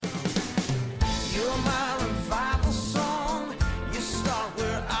my revival song. You start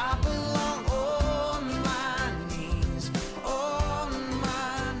where I belong, on my knees, on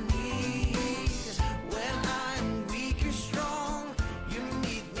my knees. When I'm weak, you're strong. You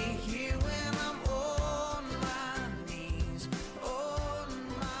meet me here when I'm on my knees, on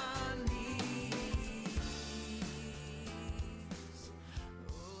my knees.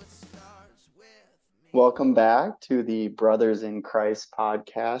 Oh, it starts with me. Welcome back to the Brothers in Christ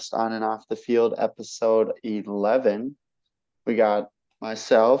podcast, on and off the field, episode 11. We got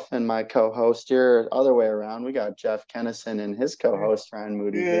myself and my co-host here, other way around. We got Jeff Kennison and his co-host Ryan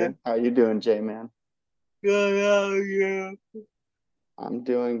Moody here. How you doing, J-Man? Good. I'm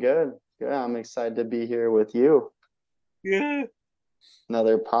doing good. Good. I'm excited to be here with you. Yeah.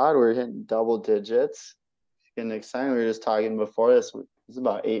 Another pod. We're hitting double digits. Getting excited. We were just talking before this. It's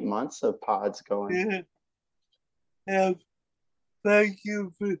about 8 months of pods going. Yeah. Thank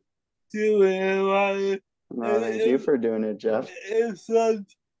you for doing it. No, thank you for doing it, Jeff. It's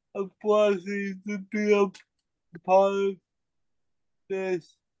such a blessing to be a part of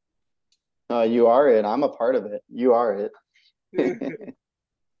this. You are it. I'm a part of it. You are it.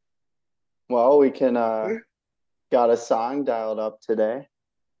 Well, we can got a song dialed up today.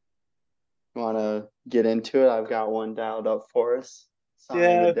 Want to get into it? I've got one dialed up for us. Song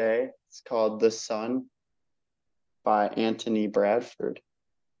of the day. It's called "The Sun" by Anthony Bradford.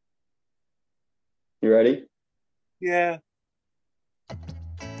 You ready? Yeah.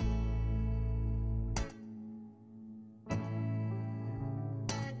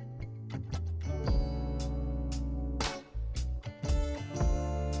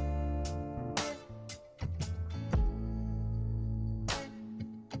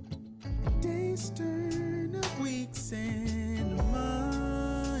 Days turn to weeks and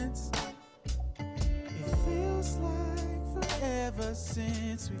months. It feels like forever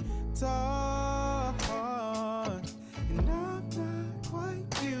since we talked, and I'm not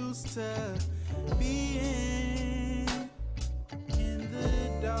quite used to being in the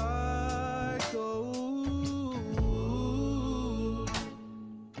dark. Oh,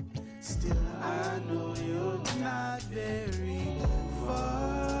 still I know you're not very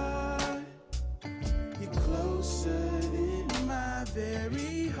far. You're closer than my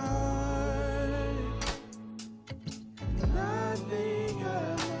very heart. And I think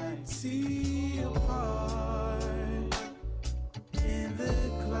I might see a part in the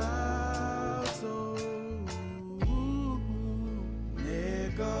clouds. Oh, there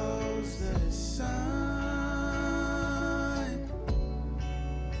goes the sun.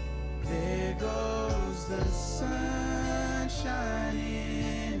 There goes the sun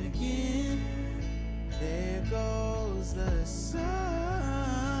shining again. There goes the sun.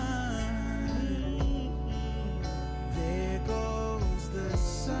 There goes the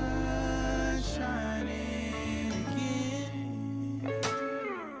sun shining again.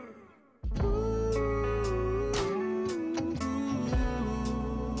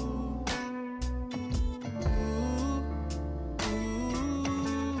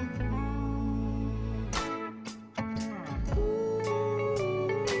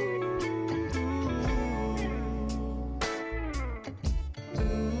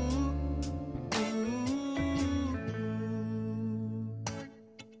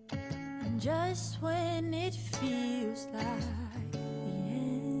 Just when it feels like the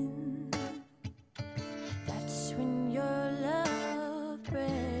end, that's when your love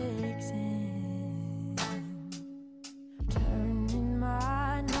breaks in, turning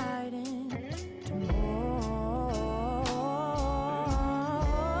my night into morning.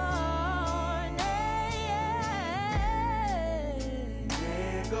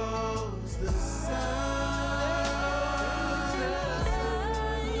 There goes the sun.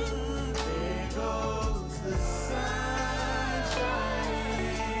 There goes the sun.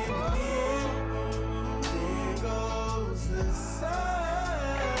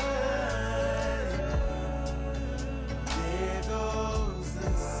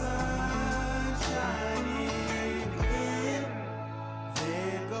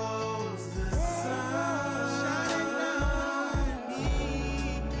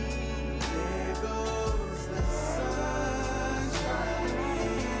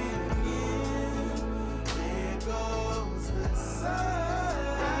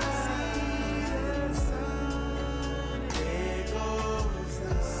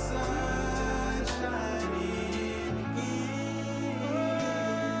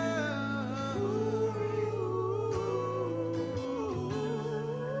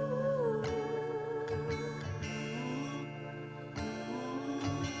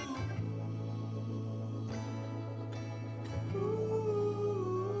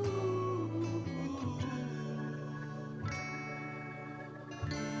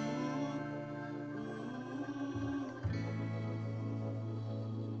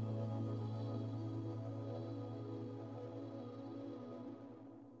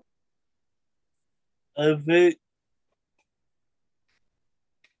 I think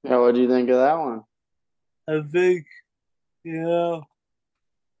Yeah, what do you think of that one? I think you know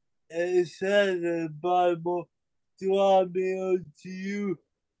it says in the Bible, draw near to you,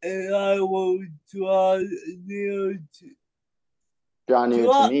 and I will draw near to Draw near to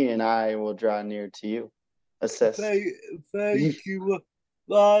draw. me, and I will draw near to you. Assist. Thank, thank you,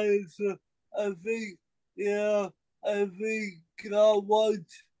 Lions. I think, yeah, I think God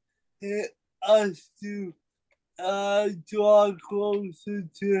wants us to draw closer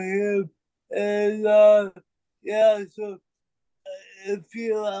to Him, and yeah. So if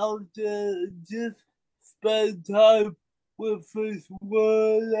you're out there, just spend time with His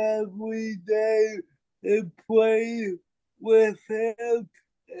Word every day and pray with Him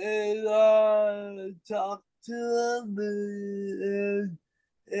and talk to Him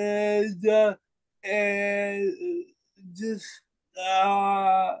and just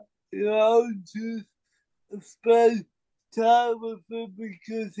uh, just spend time with Him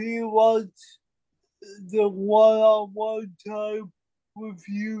because He wants the one-on-one time with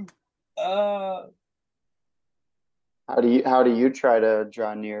you. Uh, How do you try to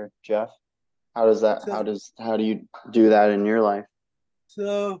draw near, Jeff? so, how do you do that in your life?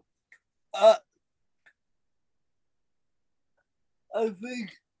 so uh, I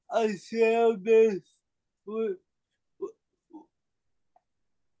think I shared this with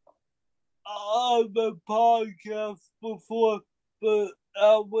on the podcast before, but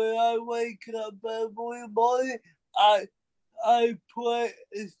when I wake up every morning, I I play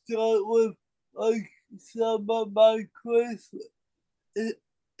and start with like some of my Christmas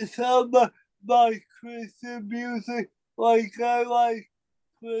some of my Christian music, like I like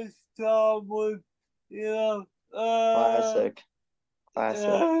Chris Tomlin, you know, Classic.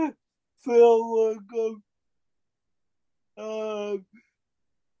 Classic. Phil Wickham, um,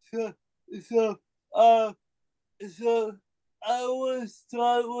 so, so, uh, so I would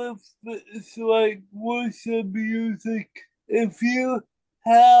start with it's like worship music. If you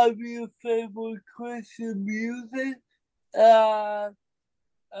have your favorite Christian music, uh,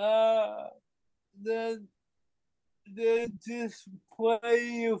 uh, then just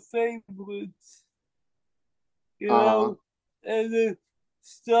play your favorites, Uh-huh. and then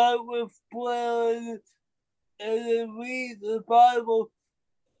start with playing and then read the Bible,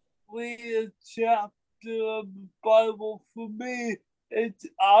 read a chapter of the Bible. For me, it's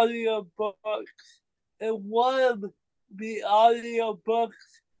audio books. And one of the audio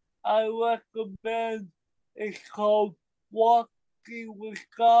books I recommend is called Walking with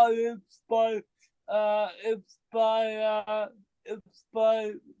God. It's by it's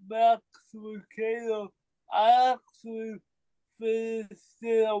by Max Lucado. I actually finished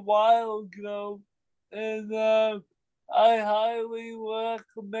it a while ago, and I highly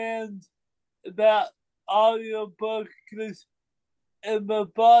recommend that audiobook because in the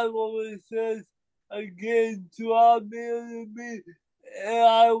Bible it says, again, draw near to me, and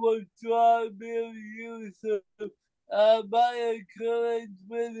I will draw near to you. So my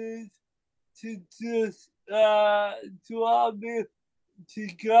encouragement is to just draw near to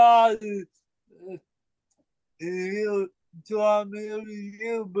God and he'll draw near to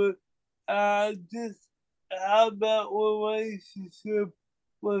you, but just have that relationship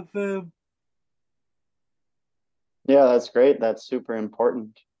with him. Yeah, that's great. That's super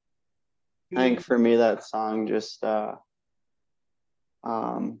important. I think Yeah, for me that song just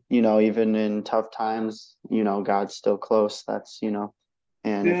even in tough times, God's still close.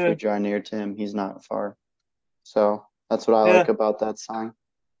 And if we yeah, draw near to him, he's not far. So that's what I yeah, like about that song.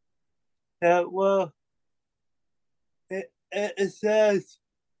 yeah. Well, it says,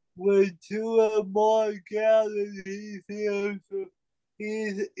 when two or more gathered, he's here. So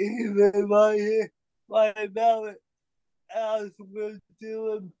he's even right here, right now, as we're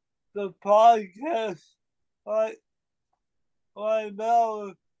doing the podcast. Right, right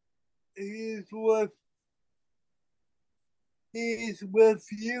now, he's with he's with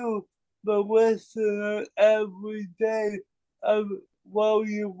you, the listener, every day while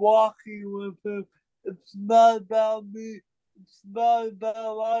you're walking with him. It's not about me. It's not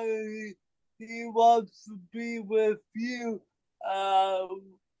about Ryan. He wants to be with you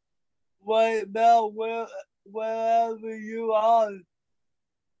right now, wherever you are.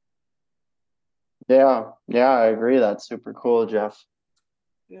 Yeah, yeah, I agree. That's super cool, Jeff.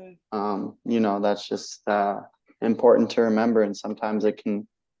 Yeah, That's just important to remember, and sometimes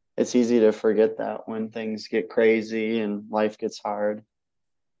it's easy to forget that when things get crazy and life gets hard.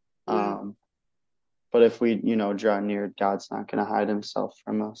 yeah, Um, but if we, draw near, God's not going to hide himself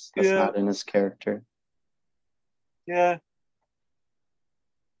from us. That's yeah, not in his character. yeah.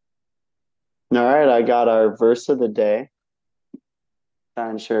 All right, I got our verse of the day. I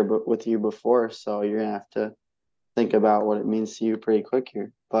didn't share with you before, so you're gonna have to think about what it means to you pretty quick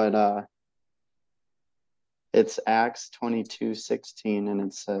here. But it's Acts 22:16, and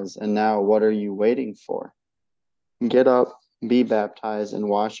it says, "And now what are you waiting for? Get up, be baptized, and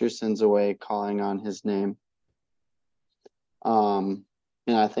wash your sins away, calling on his name."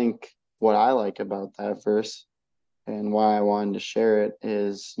 And I think what I like about that verse and why I wanted to share it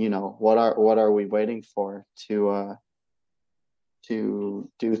is, what are we waiting for to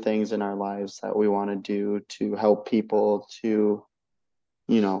do things in our lives that we want to do to help people, to,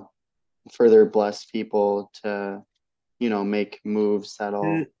 you know, further bless people, to, make moves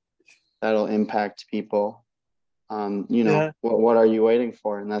Yeah, that'll impact people. yeah, What are you waiting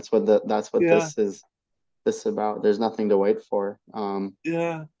for? And that's what yeah, this about. There's nothing to wait for.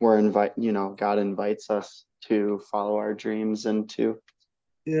 yeah, God invites us to follow our dreams and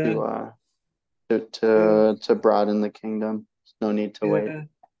yeah, to uh yeah, to broaden the kingdom. There's no need to wait. yeah,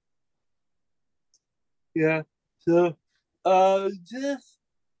 yeah. So, just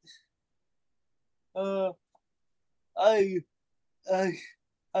uh, I, I,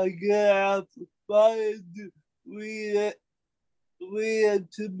 I get out find read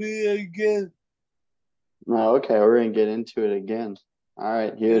it to me again. Oh, okay, we're gonna get into it again. All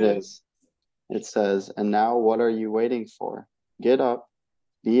right, here it Yeah. is. It says, "And now what are you waiting for? Get up,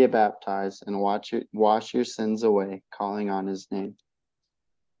 be baptized, and wash your sins away, calling on his name."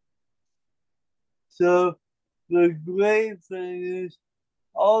 So the great thing is,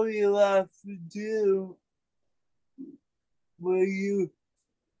 all you have to do when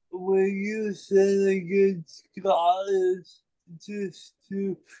you sin against God is just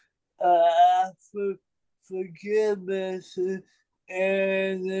to ask for forgiveness,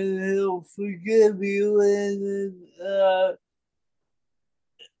 and then He'll forgive you, and then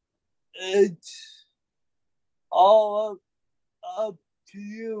it's all up to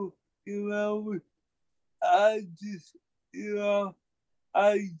you. You know, I just you know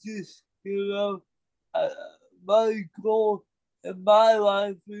I just uh, my goal in my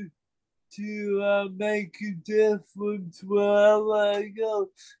life is to make a difference wherever I go.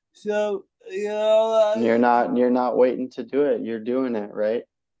 So, You're not waiting to do it. You're doing it, right?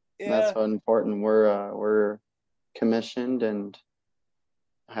 And that's yeah, what important. We're commissioned and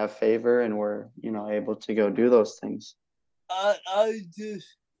have favor, and we're, able to go do those things. I just,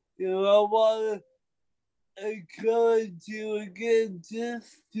 want to encourage you again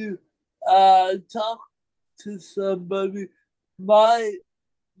just to talk to somebody. My,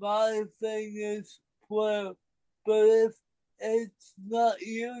 my thing is prayer, but if it's not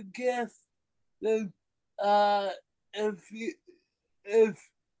your gift, then uh, if you, if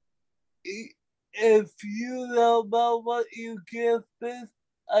if you don't know what your gift is,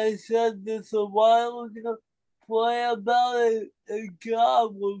 I said this a while ago, pray about it and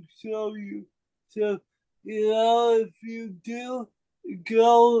God will show you. So, if you do,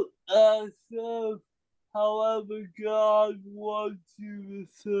 go serve however God wants you to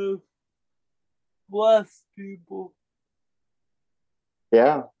serve. Bless people.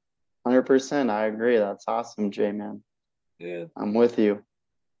 Yeah, 100%. I agree. That's awesome, J-Man. Yeah, I'm with you.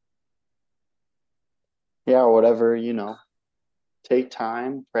 Yeah, whatever, take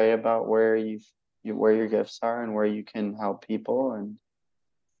time, pray about where your gifts are and where you can help people, and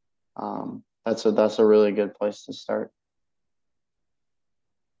that's a really good place to start.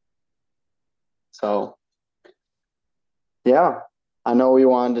 So, yeah, I know we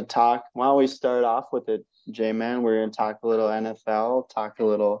wanted to talk. Why don't we start off with it, J-Man? We're gonna talk a little NFL, talk a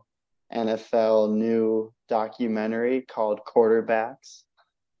little NFL new documentary called Quarterbacks.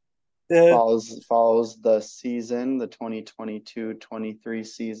 yeah, Follows the season, the 2022-23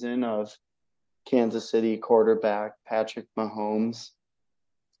 season of Kansas City quarterback Patrick Mahomes,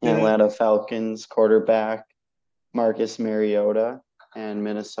 yeah, Atlanta Falcons quarterback Marcus Mariota, and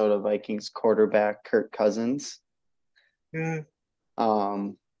Minnesota Vikings quarterback Kirk Cousins. yeah.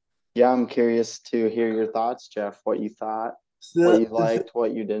 Um, yeah, I'm curious to hear your thoughts, Jeff. What you thought, what So, you liked,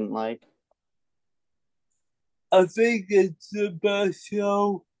 what you didn't like. I think it's the best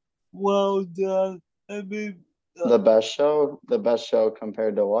show. Well done. I mean, The best show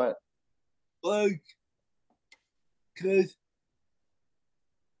compared to what? like, cause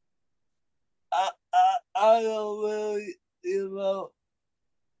I don't really,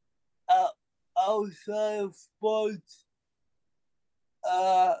 out, outside of sports,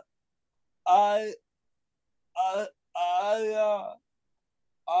 uh, I, I, I,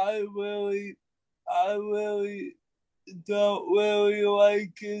 I really, I really don't really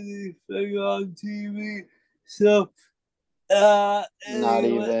like anything on TV. So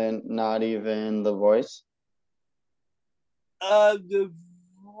Anyway, Not even the voice. the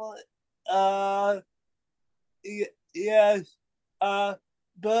yes,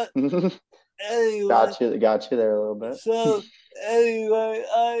 but anyway, Got you there a little bit. so anyway,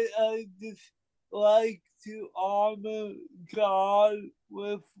 I just like to honor God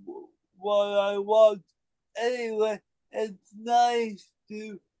with what I watch. Anyway, it's nice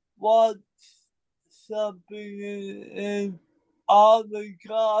to watch something and honor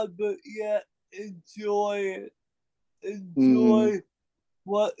God, but yet enjoy it. Mm, Enjoy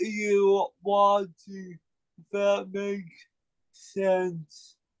what you're watching, if that makes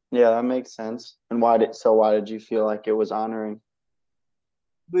sense. yeah, that makes sense. And why did you feel like it was honoring?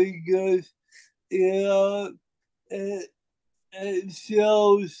 Because, you know, it, it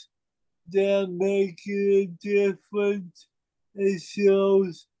shows them making a difference. It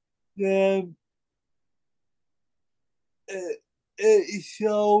shows them, it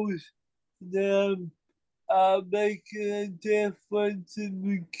shows them making a difference in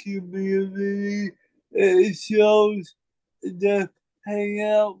the community. It shows them hanging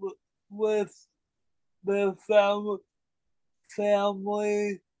out with their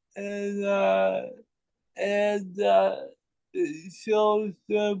family and it shows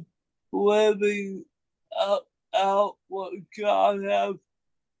them living out what God has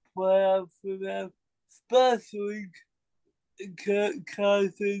planned for them, especially Kirk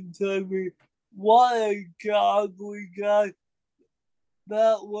Cousins. I mean, what a godly guy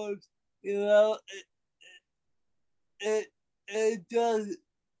that was. You know, it it doesn't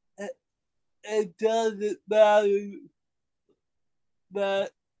it doesn't matter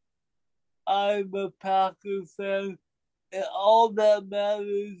that I'm a Packers fan. And all that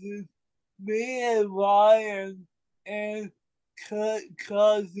matters is me and Ryan and Kirk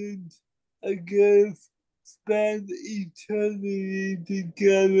Cousins are gonna spend eternity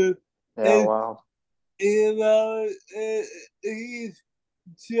together. Yeah, And wow. you know, he's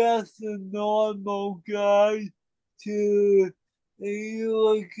just a normal guy too. And you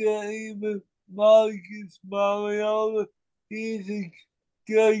look at even Marcus Mariota, he's a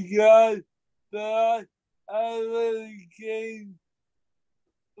good guy, but I really gained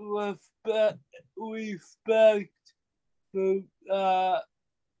respect for uh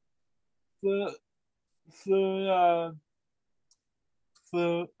for for uh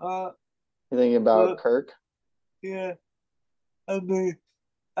for You thinking about for Kirk? yeah. I mean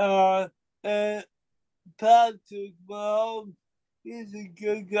and Patrick Mahomes, he's a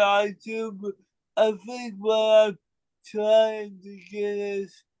good guy too, but I think what I'm trying to get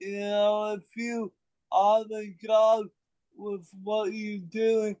is, you know, if you honor God with what you're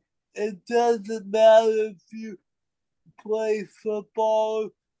doing, it doesn't matter if you play football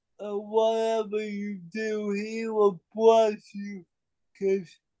or whatever you do, He will bless you because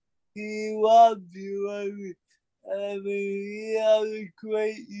He loves you. I mean, he had a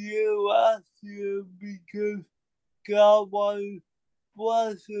great year last year because God wanted to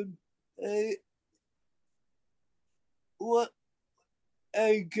bless him. And, what,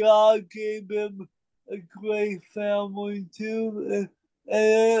 and God gave him a great family too. And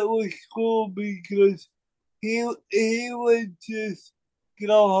it was cool because he would just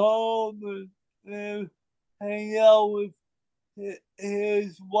go home and hang out with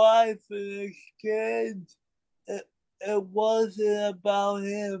his wife and his kids. It wasn't about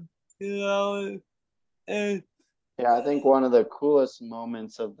him, you know. And Yeah, I think one of the coolest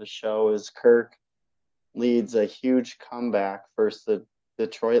moments of the show is Kirk leads a huge comeback versus the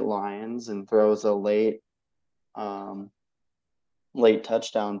Detroit Lions and throws a um, late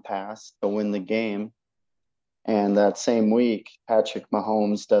touchdown pass to win the game. And that same week, Patrick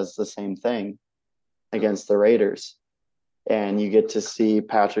Mahomes does the same thing against the Raiders. And you get to see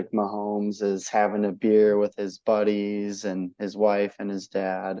Patrick Mahomes is having a beer with his buddies and his wife and his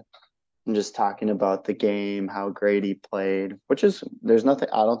dad and just talking about the game, how great he played, which is, I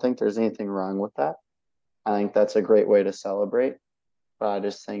don't think there's anything wrong with that. I think that's a great way to celebrate. But I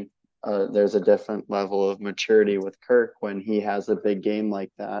just think there's a different level of maturity with Kirk when he has a big game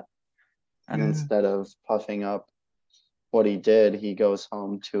like that. And yeah, instead of puffing up what he did, he goes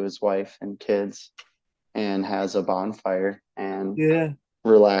home to his wife and kids and has a bonfire and yeah,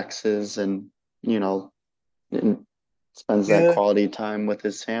 relaxes and, you know, and spends that yeah. quality time with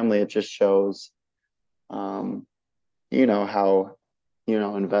his family. It just shows, um, how,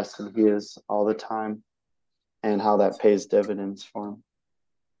 invested he is all the time and how that pays dividends for him.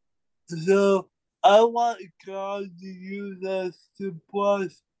 So I want God to use us to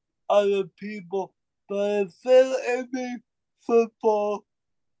bless other people, but if there are any football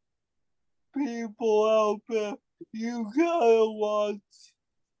people out there, you gotta watch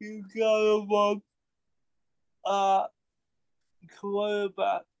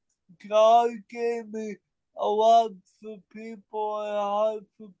quarterback. God gave me a love for people and a heart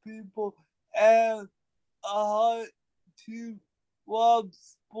for people and a heart to love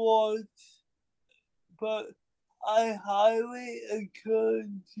sports, but I highly encourage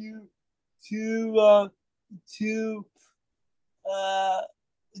you to to uh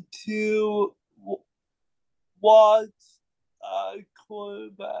to watch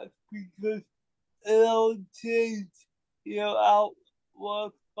quarterbacks because it'll change your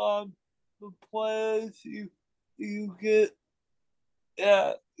outlook on the players you get.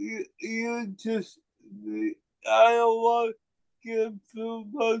 Yeah, you just I don't want to give too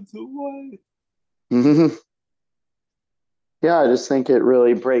much away. Yeah, I just think it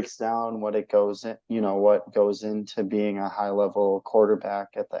really breaks down what it goes in, what goes into being a high level quarterback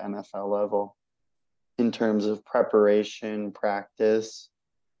at the NFL level in terms of preparation, practice,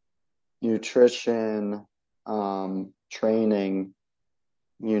 nutrition, training,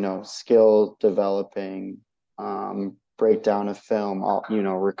 skill developing, breakdown of film,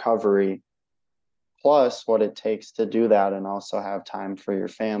 recovery, plus what it takes to do that and also have time for your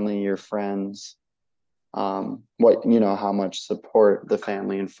family, your friends, how much support the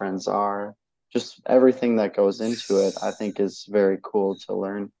family and friends are, just everything that goes into it, I think is very cool to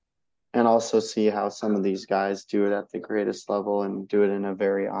learn and also see how some of these guys do it at the greatest level and do it in a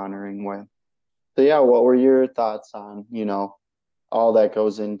very honoring way. So yeah, what were your thoughts on, all that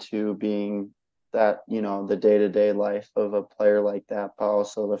goes into being that, the day-to-day life of a player like that, but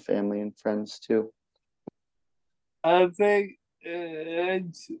also the family and friends too? I think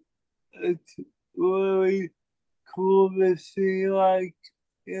it's really cool to see, like,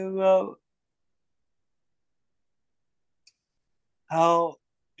 you know, how,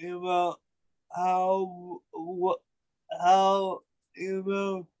 you know, how, what, how, you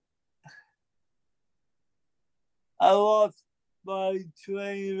know, I lost my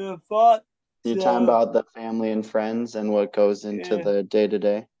train of thought. You're talking So, about the family and friends and what goes into yeah, the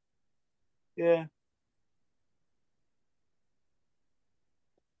day-to-day. yeah.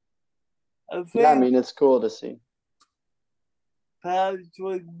 I Yeah, I think mean, it's cool to see.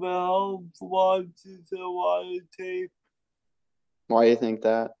 Patrick Mahomes watches a lot of tape. Why do you think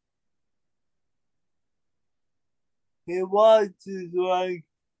that? He watches like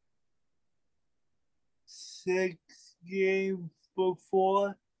 6 games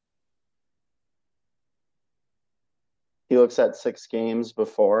before. He looks at 6 games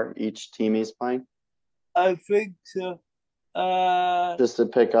before each team he's playing I think so. just to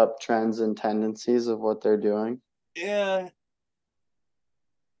pick up trends and tendencies of what they're doing. Yeah,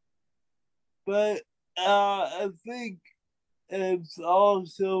 but I think it's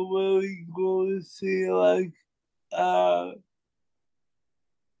also really cool to see uh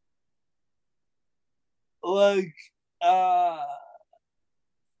like uh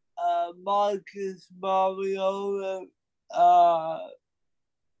Marcus Mariota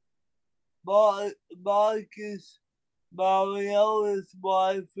Marcus Mariota's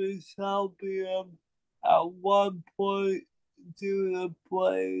wife is helping him at one point do the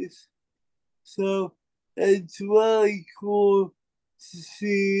plays. So it's really cool to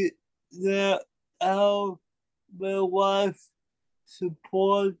see that how my wife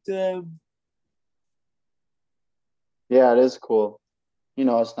support them. Yeah, it is cool.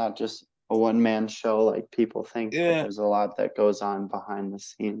 It's not just a one-man show like people think, but Yeah, there's a lot that goes on behind the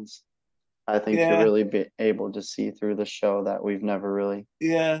scenes. I think you're yeah, really able to see through the show that we've never really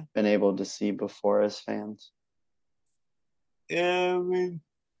yeah, been able to see before as fans. yeah. I mean,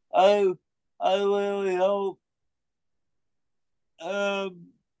 I I really hope um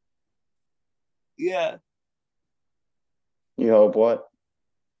yeah, You hope what?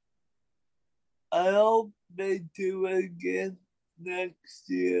 I hope they do it again next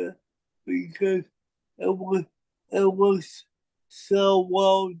year because it was it was so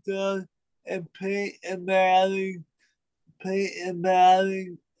well done and Peyton Manning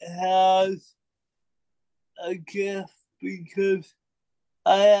has a gift because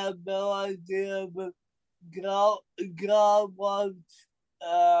I have no idea, but God, God wants,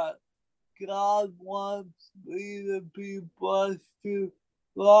 uh, God wants me to be blessed too.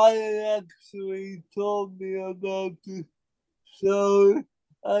 Ryan actually told me about this, so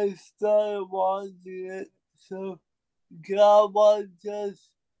I started watching it. So God wants us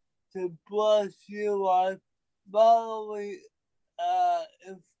to bless your life, not only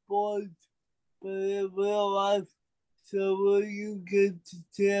in sports, but in real life. So will you get to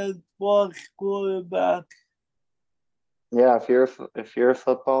chance watch quarterback? Yeah, if you're a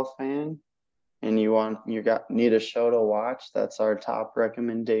football fan, and need a show to watch, that's our top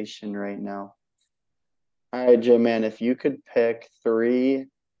recommendation right now. All right, Jim, man, if you could pick three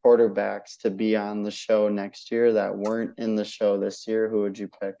quarterbacks to be on the show next year that weren't in the show this year, who would you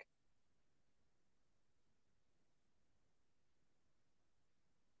pick?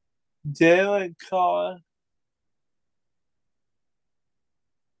 Derek Carr,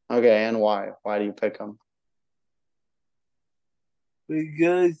 Okay, and why? Why do you pick him?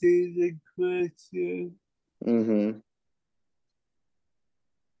 because he's a Christian. Mm-hmm.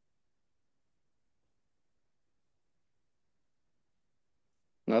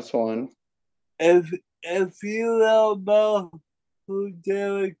 That's one. If you don't know who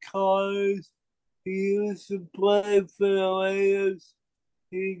Derek Carr is, he used to play for the Raiders.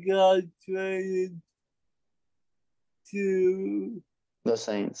 He got traded to The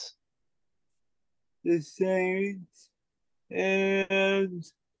Saints. the Saints, and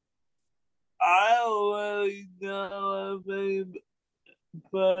I don't really know of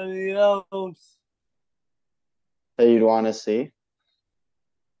anybody else. That you'd want to see?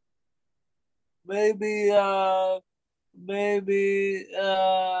 Maybe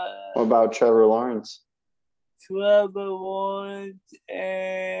What about Trevor Lawrence? Trevor Lawrence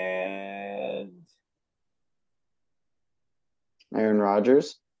and Aaron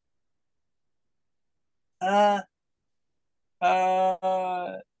Rodgers? uh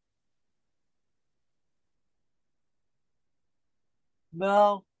uh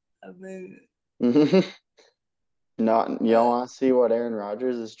no, I mean Not, you don't want to see what Aaron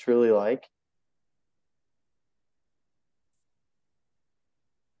Rodgers is truly like?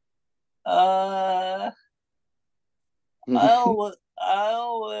 uh I don't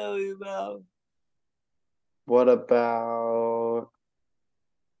really know. What about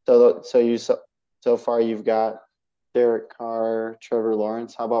so far you've got Derek Carr, Trevor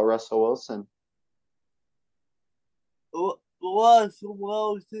Lawrence. How about Russell Wilson? Russell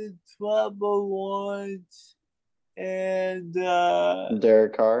Wilson, Trevor Lawrence, and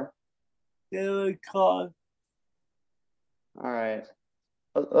Derek Carr. Derek Carr. All right.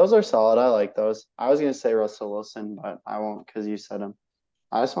 Those are solid. I like those. I was gonna say Russell Wilson, but I won't because you said him.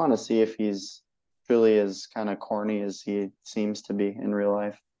 I just want to see if he's truly as kind of corny as he seems to be in real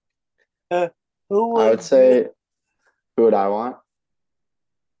life. Who I would would you? say, who would I want?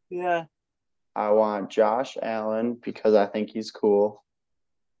 Yeah, I want Josh Allen because I think he's cool.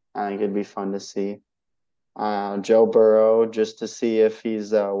 I think it'd be fun to see. Joe Burrow just to see if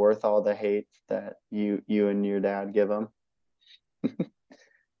he's worth all the hate that you and your dad give him.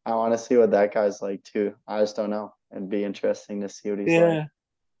 I want to see what that guy's like too. I just don't know. It'd be interesting to see what he's like. yeah.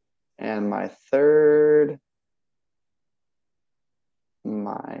 And my third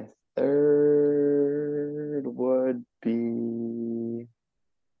would be,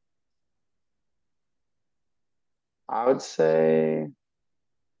 I would say,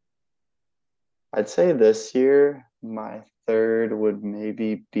 I'd say this year, my third would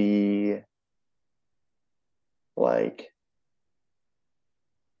maybe be like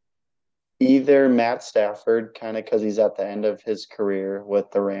either Matt Stafford, kind of because he's at the end of his career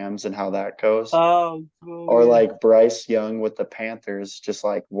with the Rams and how that goes, Oh, cool, or yeah. like Bryce Young with the Panthers, just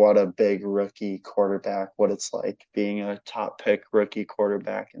like what a big rookie quarterback, what it's like being a top pick rookie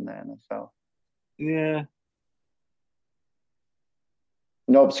quarterback in the NFL. Yeah.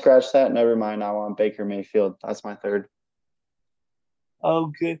 Nope, scratch that. Never mind. I want Baker Mayfield. That's my third.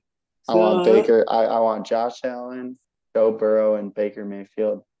 Okay. I want So Baker. I want Josh Allen, Joe Burrow, and Baker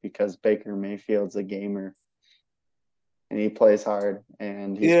Mayfield because Baker Mayfield's a gamer and he plays hard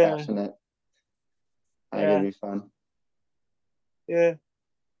and he's yeah, passionate. I think it'd yeah, be fun. yeah,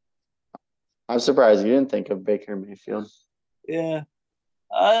 I'm surprised you didn't think of Baker Mayfield. yeah.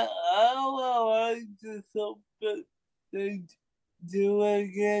 I don't know. I just hope that they do it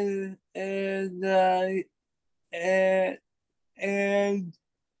again and and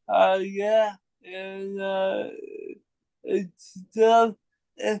yeah, and it's stuff.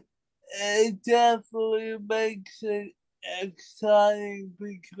 It, it definitely makes it exciting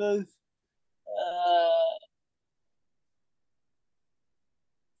because uh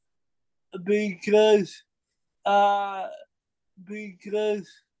because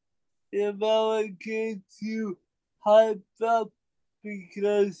it really gets you hyped up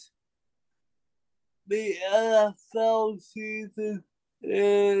because the NFL season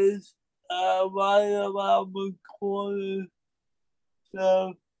is right around the corner.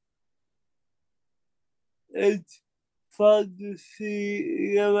 So it's fun to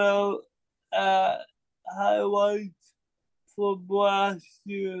see, uh, highlights from last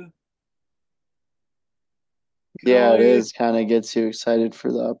year. Yeah, it Going, is. Kind of gets you excited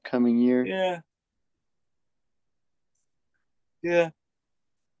for the upcoming year. yeah, Yeah.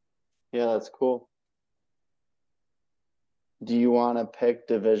 Yeah, that's cool. Do you want to pick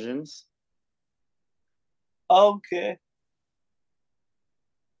divisions? Okay.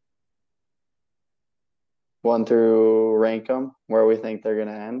 One through rank them, where we think they're going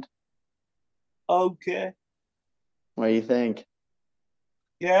to end? Okay. What do you think?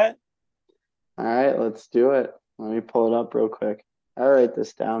 Yeah. All right, let's do it. Let me pull it up real quick. I write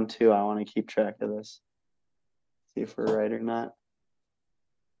this down too. I want to keep track of this. See if we're right or not.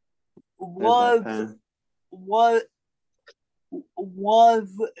 There's my One, pen. one, one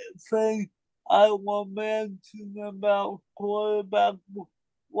thing I want to mention about quarterback.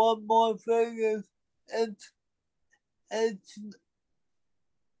 One more thing is it's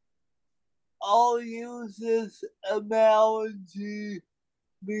I'll use this analogy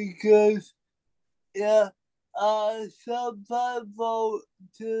because yeah, sometimes I'll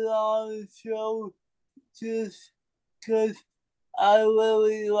turn on the show just because I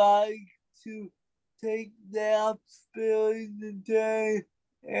really like to take naps during the day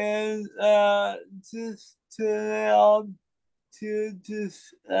and just turn it on to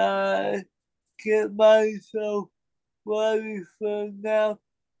just get myself ready for a nap.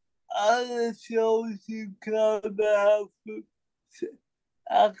 Other shows you kind of have to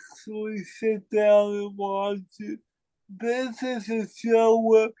actually sit down and watch it. This is a show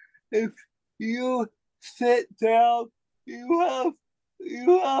where if you sit down, you have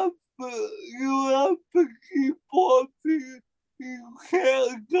you have to keep watching. You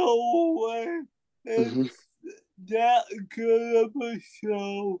can't go away. It's that good of a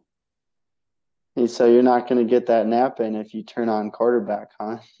show. Hey, so you're not going to get that nap in if you turn on quarterback,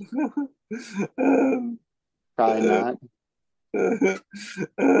 huh? Probably not. uh,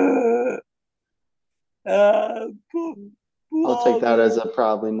 I'll take that as Probably. a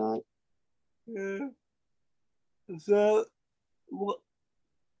probably not. So,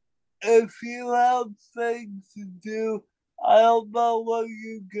 if you have things to do, I don't know what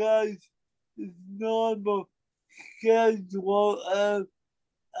you guys' normal schedule of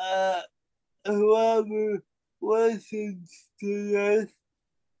whoever listens to this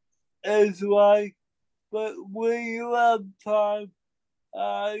is like, but when you have time,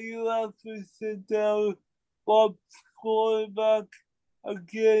 you have to sit down, watch quarterback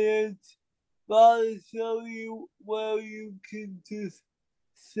again. But I'll show you where you can just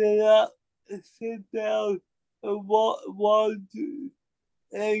sit down and watch it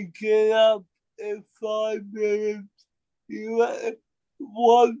and get up in 5 minutes.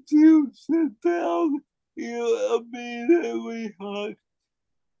 Once you sit down, you immediately hunt.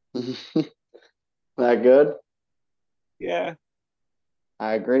 That good? Yeah.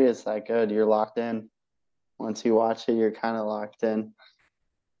 I agree. It's that good. You're locked in. Once you watch it, you're kind of locked in.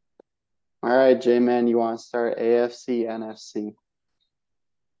 All right, J-Man, you want to start AFC, NFC?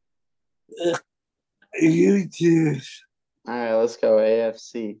 You just, All right, let's go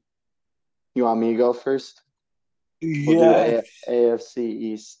AFC. You want me to go first? We'll do yes. AFC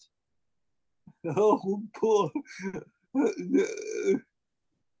East. Oh, boy.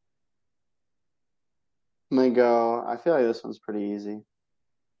 I'm gonna go. I feel like this one's pretty easy.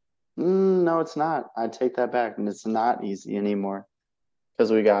 No, it's not. I take that back, and it's not easy anymore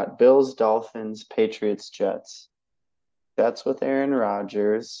because we got Bills, Dolphins, Patriots, Jets. Jets with Aaron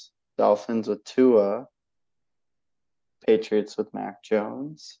Rodgers, Dolphins with Tua, Patriots with Mac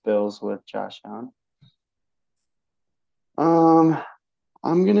Jones, Bills with Josh Allen. Um,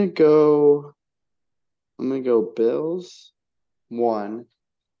 I'm gonna go. I'm gonna go Bills 1.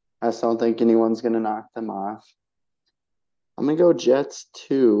 I just don't think anyone's gonna knock them off. I'm gonna go Jets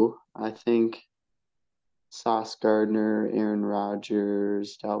 2. I think Sauce Gardner, Aaron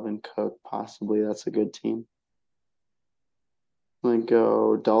Rodgers, Dalvin Cook, possibly. That's a good team. I'm gonna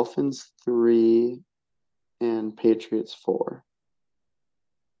go Dolphins 3 and Patriots 4.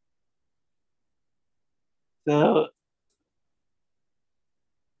 So,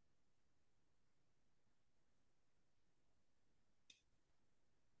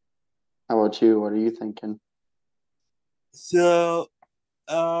 How about you? What are you thinking? so,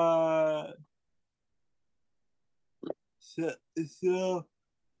 uh, so, so,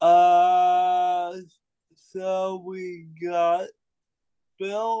 uh, so we got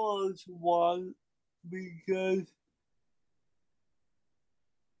Bills one because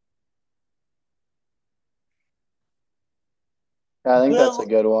I think that's a Bill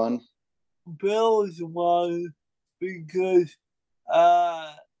good one. Bills one because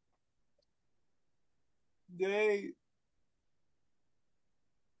uh they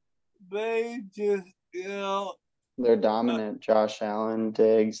they just They're uh, dominant. Josh Allen,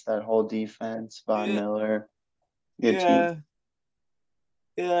 Diggs, that whole defense, Von yeah Miller, good team. yeah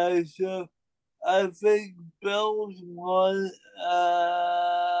Yeah, so I think Bills won.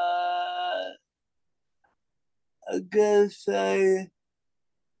 I guess say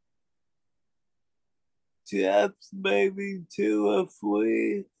Jets maybe 2 or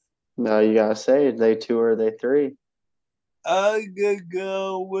 3. No, you gotta say, are they 2 or are they 3? I'm gonna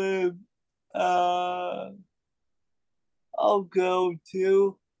go with I'll go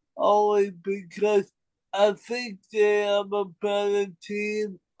 2 only because I think they have a better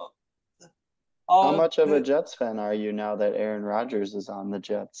team How on much of a Jets fan are you now that Aaron Rodgers is on the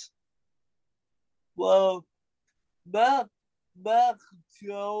Jets? well Mac Mac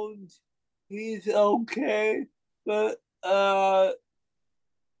Jones, he's okay, but I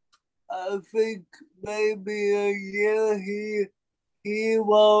think maybe a year he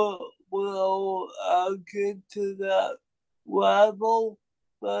will get to that level,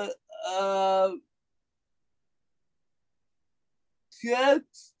 but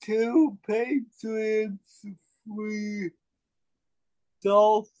Jets 2, Patriots 3,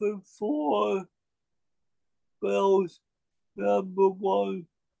 Dolphins 4, Bills number 1.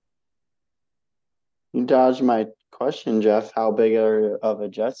 You dodged my question, Jeff. How big of a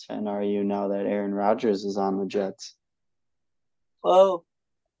Jets fan are you now that Aaron Rodgers is on the Jets? Well,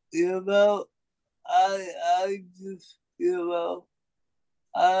 you know, I just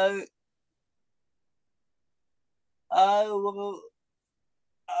I I will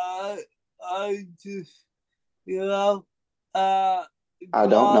I I just you know uh I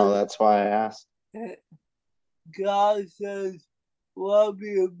don't know. God That's why I asked. God says love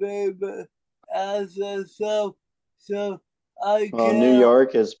you baby as yourself, so I Well, New can't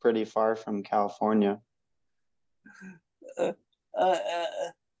York is pretty far from California. uh, uh,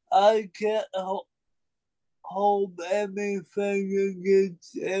 I can't hold anything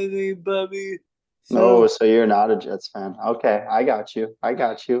against anybody, No, so so you're not a Jets fan. Okay, I got you. I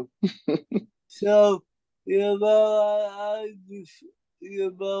got you. so I just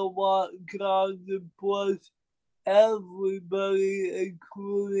want God to bless everybody,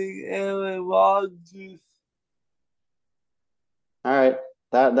 including Aaron Rodgers. All right.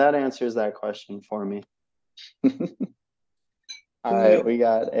 That answers that question for me. All right, we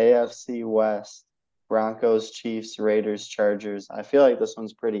got AFC West. Broncos, Chiefs, Raiders, Chargers. I feel like this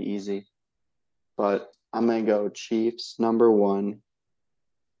one's pretty easy, but I'm gonna go Chiefs number 1.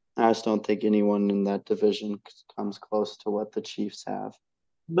 I just don't think anyone in that division comes close to what the Chiefs have.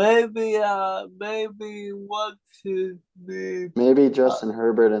 Maybe what's his name? Maybe Justin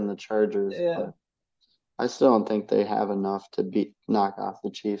Herbert and the Chargers, Yeah, but I still don't think they have enough to knock off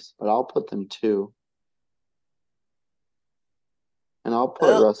the Chiefs. But I'll put them 2, and I'll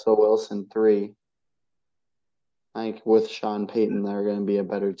put uh, Russell Wilson 3. I think with Sean Payton, they're going to be a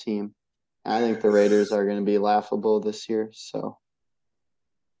better team. I think the Raiders are going to be laughable this year. So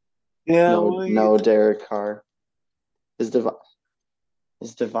yeah. no Derek Carr. Is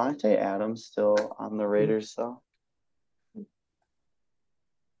Devontae Adams still on the Raiders though?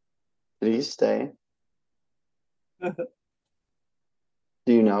 Did he stay? Do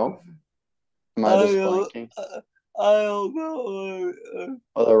you know? Am I just blanking? I don't know.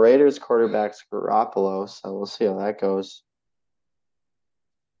 Well, the Raiders quarterback's Garoppolo, so we'll see how that goes.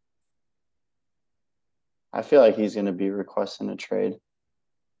 I feel like he's going to be requesting a trade.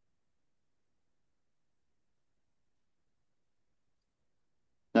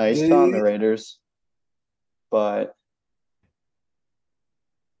 No, he's still on the Raiders, but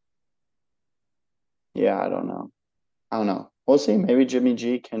yeah, I don't know. I don't know. We'll see. Maybe Jimmy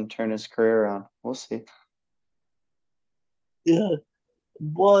G can turn his career around. We'll see. Yeah,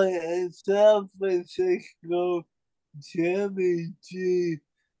 boy, in San Francisco, Jimmy G,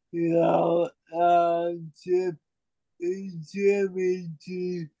 you know, Jimmy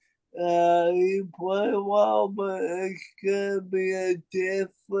G, he played well, but it's gonna be a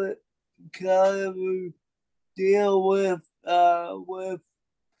different kind of deal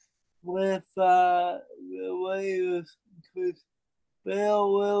the Raiders, because they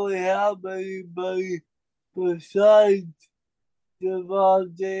don't really have anybody besides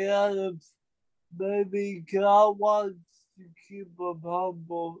Devontae Adams. Maybe God wants to keep him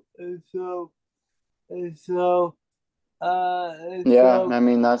humble, and Yeah, so, I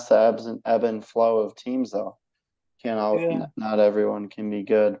mean that's the ebb and flow of teams, though. Can't all yeah. not everyone can be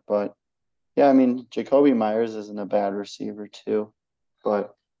good, but yeah, I mean Jacoby Myers isn't a bad receiver too.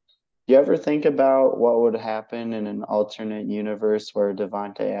 But do you ever think about what would happen in an alternate universe where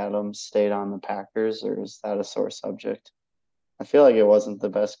Devontae Adams stayed on the Packers, or is that a sore subject? I feel like it wasn't the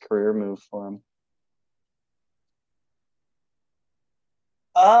best career move for him.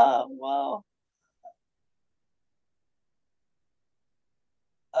 Well,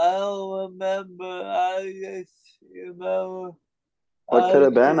 I don't remember. I just remember. What could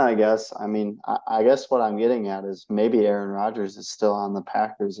have been, just, I guess. I mean, I guess what I'm getting at is maybe Aaron Rodgers is still on the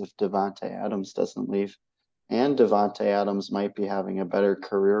Packers if Devontae Adams doesn't leave. And Devontae Adams might be having a better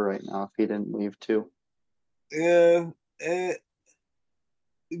career right now if he didn't leave too. yeah,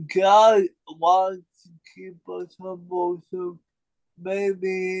 God wants to keep us humble, so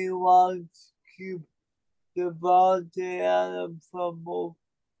maybe he wants to keep Devontae Adams humble,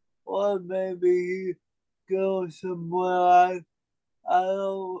 or maybe he goes somewhere. I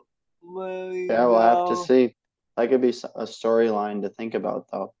don't really Yeah, we'll have to know. see. That could be a storyline to think about,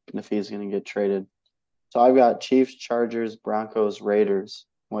 though, if he's going to get traded. So I've got Chiefs, Chargers, Broncos, Raiders.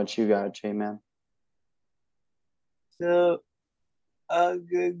 What you got, J-Man? So I'm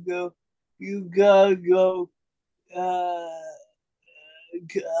gonna go. You gotta go. Uh,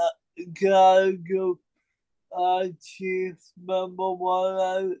 gotta go. Chiefs number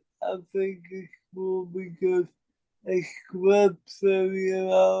 1. I think it's cool because it scripts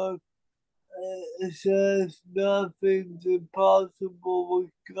it says nothing's impossible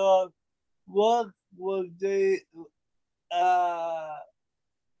with God. What would they uh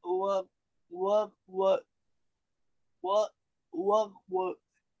what what what what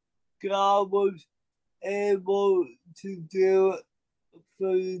God was able to do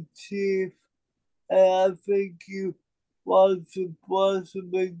for the Chiefs, and I think you want to bless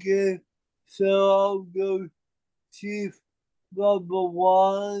him again. So I'll go Chief number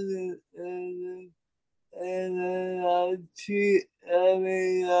 1 and then Chief I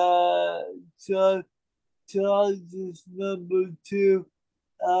mean Chargers number 2.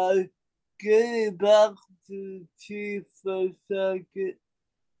 Uh getting back to the Chief for a second.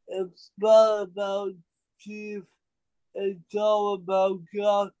 It's not about Chief, it's all about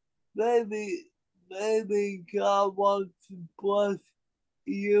God. Maybe God wants to bless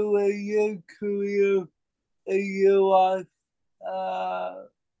you and your career and your life. Uh,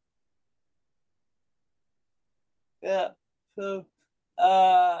 yeah. So,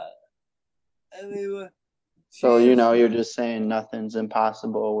 uh, anyway, So, Chiefs. you're just saying nothing's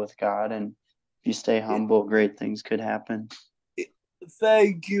impossible with God, and if you stay humble, great things could happen.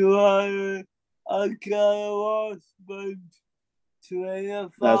 Thank you, I kind of lost my train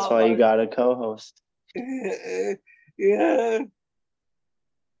of That's thought. why you got a co-host. Yeah.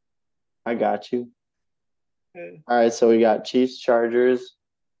 I got you. All right, so we got Chiefs, Chargers.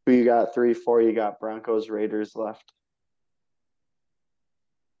 Who you got 3, 4? You got Broncos, Raiders left.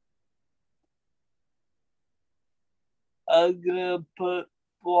 I'm gonna put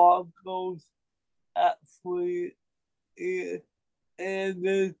Broncos at 3, yeah, and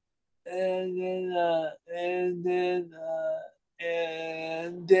then and then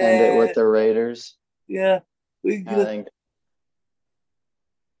and End it with then the Raiders. yeah, we I could. think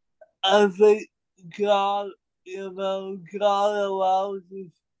I think God, God allows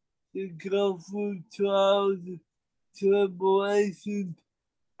us to go through trials and tribulations,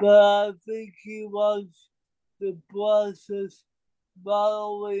 but I think He wants to bless us not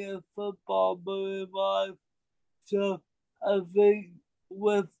only in football but in life. So I think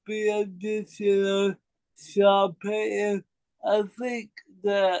with the addition of Sean Payton, I think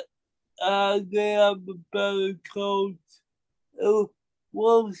that they have a better coach. Uh,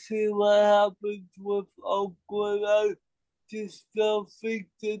 We'll see what happens with Oakland. I just don't think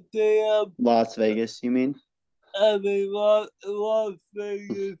that they have. Las Vegas, you mean? I mean, Las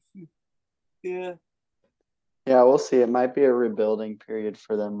Vegas. Yeah, Yeah, we'll see. It might be a rebuilding period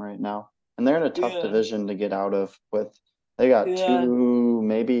for them right now. And they're in a tough yeah, division to get out of with they got yeah, 2,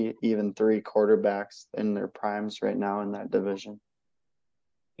 maybe even 3 quarterbacks in their primes right now in that division.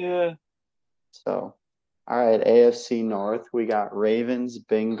 yeah. So, all right, AFC North, we got Ravens,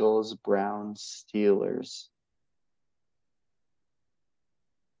 Bengals, Browns, Steelers.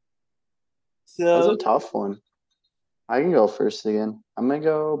 That's a So tough one. I can go first again. I'm gonna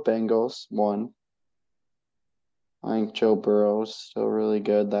go Bengals 1. I think Joe Burrow's still really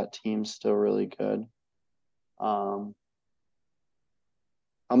good. That team's still really good. Um,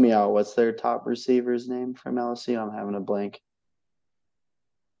 Help me out. What's their top receiver's name from LSU? I'm having a blank.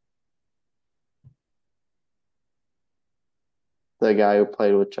 The guy who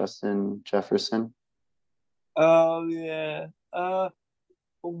played with Justin Jefferson. yeah.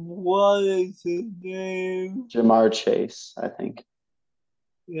 What is his name? Jamar Chase, I think.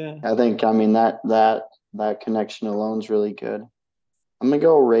 Yeah. I mean that connection alone's really good. I'm gonna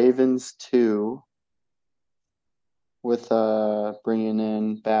go Ravens 2 with bringing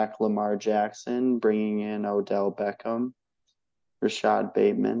in back Lamar Jackson, bringing in Odell Beckham, Rashad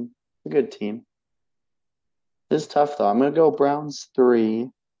Bateman. A good team. It's tough though. I'm gonna go Browns 3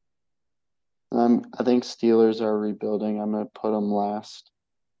 I think Steelers are rebuilding. I'm gonna put them last.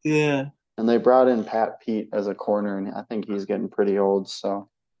 Yeah. And they brought in Pat Pete as a corner, and I think he's getting pretty old. So,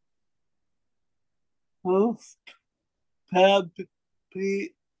 Who's Pat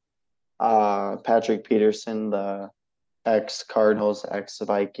Pete? Patrick Peterson, the ex Cardinals, ex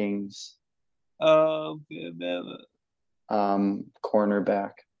Vikings, Okay, never.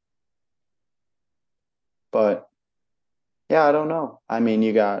 cornerback. But yeah, I don't know. I mean,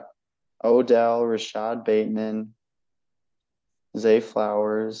 you got Odell, Rashad Bateman, Zay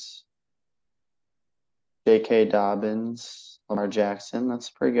Flowers, J.K. Dobbins, Lamar Jackson. That's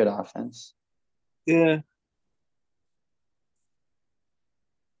a pretty good offense. Yeah.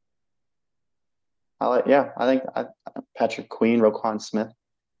 I think Patrick Queen, Roquan Smith.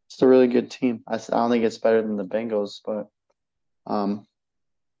 It's a really good team. I don't think it's better than the Bengals, but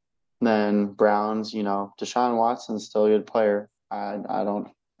then Browns, Deshaun Watson's still a good player. I don't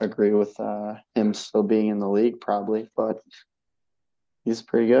agree with him still being in the league probably, but he's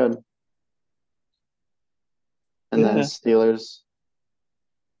pretty good. And then Yeah. Steelers,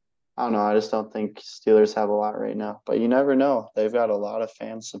 I don't know. I just don't think Steelers have a lot right now, but you never know. They've got a lot of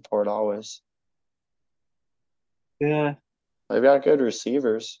fan support always. Yeah. They've got good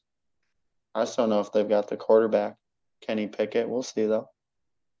receivers. I just don't know if they've got the quarterback, Kenny Pickett. We'll see though.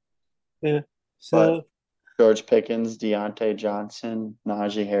 Yeah. But So George Pickens, Deontay Johnson,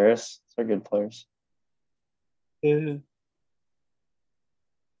 Najee Harris, they're good players. yeah.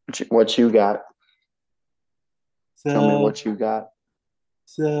 What you got? Tell me So what you got.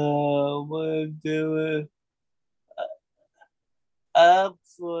 what I'm doing, I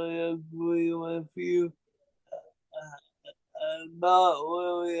absolutely agree with you. I'm not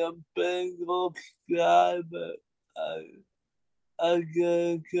really a Bengals guy, but I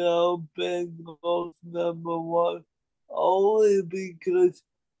gotta go Bengals #1 only because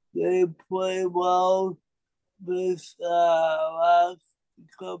they play well this last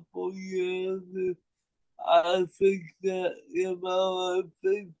couple years. I think that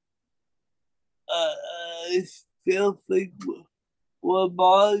I still think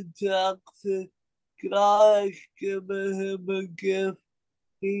Lamar Jackson, God has given him a gift.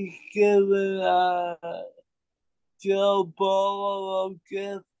 He's given Joe Burrow a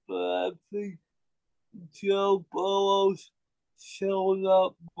gift, but I think Joe Burrow's showed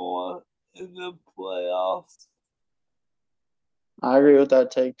up more in the playoffs. I agree with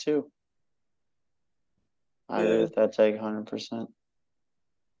that take too. I agree Yeah, with that take 100%.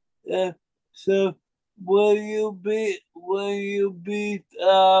 yeah. So will you beat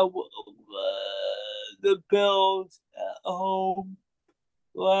the Bills at home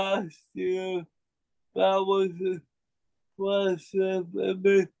last year? That was a question. I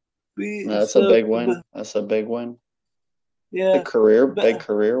mean, beat That's a big some, win. That's a big win. yeah, Big but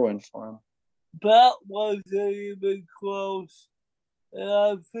career win for him. that wasn't even close. And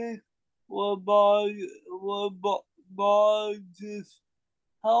I think Lamar just,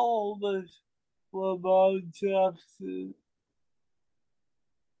 how old is Lamar Jackson?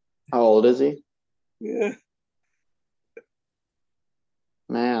 How old is he? Yeah,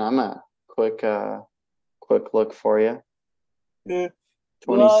 Man, I'm a quick look for you. yeah. Right,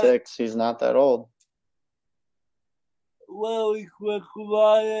 26. He's not that old. really quick,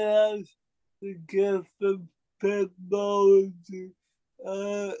 Ryan has the gift of technology.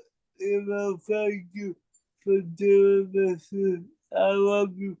 Uh, thank you for doing this. I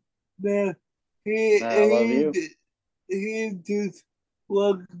love you, man. He I love you. he he just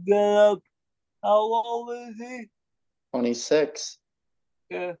looked that up. How old is he? 26.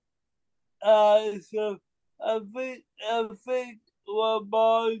 Yeah. So I think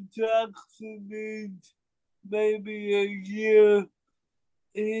Lamar Jackson needs maybe a year.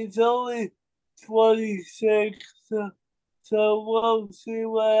 He's only 26, so we'll see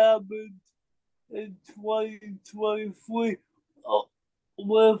what happens in 2023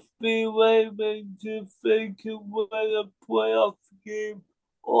 with the Ravens if they can win a playoff game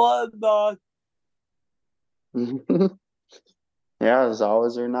or not. Yeah, as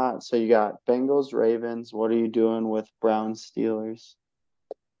always or not. So you got Bengals, Ravens. What are you doing with Browns, Steelers?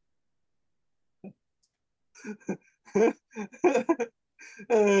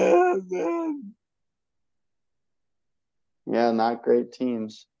 Man. Yeah, not great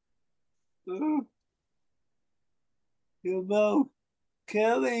teams. You know,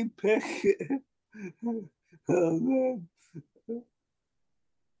 Kelly Pickett. Oh, man.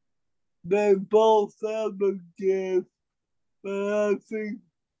 They both have a gift, but I think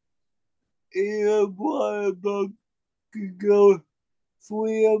either one of them could go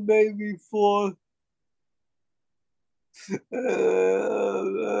 3 or maybe 4.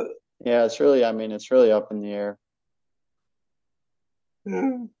 Yeah, it's really, I mean, it's really up in the air.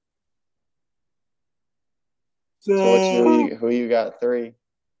 So who you got three?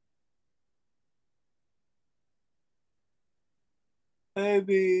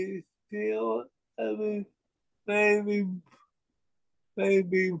 Maybe still, maybe,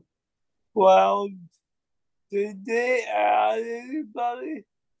 maybe Browns. Did they add anybody?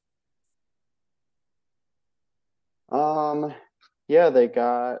 Yeah, they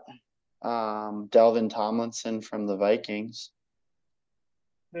got Delvin Tomlinson from the Vikings,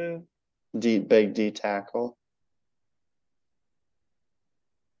 Uh, big D tackle.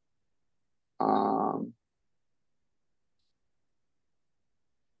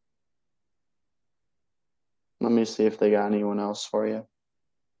 Let me see if they got anyone else for you.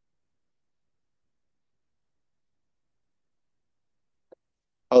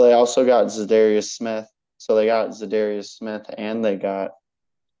 Oh, they also got Zadarius Smith. So they got Zadarius Smith and they got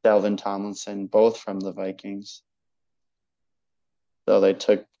Delvin Tomlinson, both from the Vikings. So they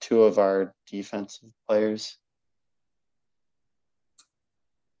took two of our defensive players.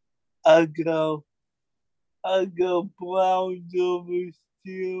 I'd go Browns over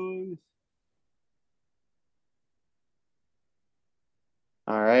Steelers.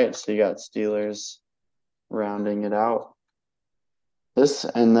 All right, so you got Steelers rounding it out.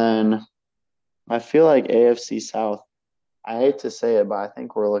 And then I feel like AFC South. I hate to say it, but I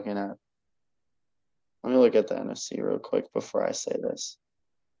think we're looking at. Let me look at the NFC real quick before I say this.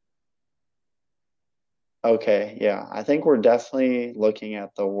 Okay, yeah, I think we're definitely looking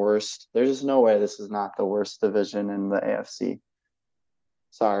at the worst. There's just no way this is not the worst division in the AFC.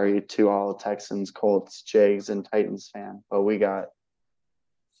 Sorry to all Texans, Colts, Jags, and Titans fan, but we got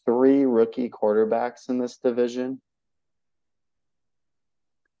three rookie quarterbacks in this division.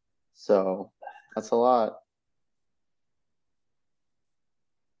 So that's a lot.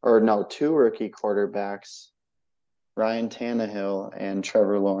 Or no, two rookie quarterbacks, Ryan Tannehill and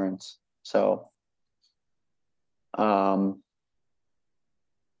Trevor Lawrence. So, I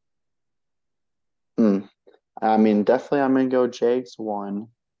mean, definitely I'm gonna go Jags 1.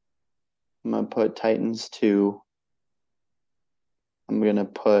 I'm gonna put Titans 2. I'm gonna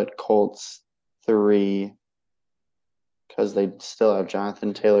put Colts 3 because they still have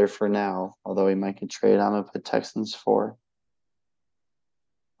Jonathan Taylor for now, although he might get traded. I'm gonna put Texans 4.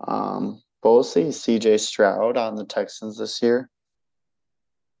 But we'll see CJ Stroud on the Texans this year.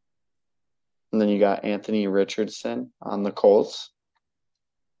 And then you got Anthony Richardson on the Colts.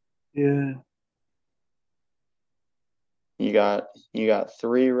 Yeah. You got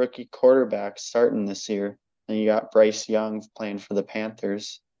three rookie quarterbacks starting this year. And you got Bryce Young playing for the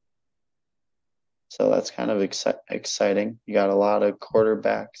Panthers. So that's kind of exciting. You got a lot of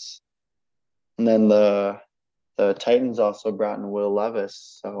quarterbacks. And then the Titans also brought in Will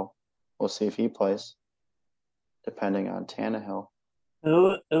Levis, so we'll see if he plays, depending on Tannehill.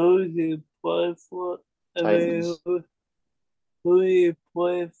 Who did he play for? I mean, Titans, who did he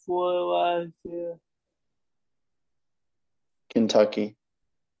play for last year? Kentucky.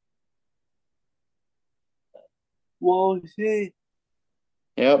 We'll see.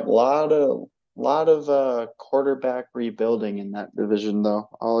 Yep, lot of quarterback rebuilding in that division though.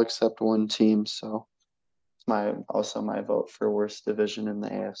 All except one team, so it's my vote for worst division in the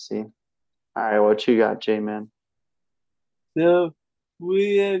AFC. All right, what you got, J-Man? So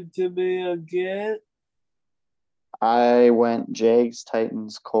we have to be again. I went Jags,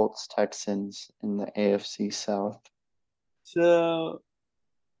 Titans, Colts, Texans in the AFC South. So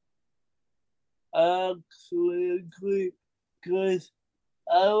I actually agree because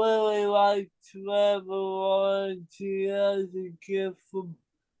I really like Trevor Lawrence. He has a gift from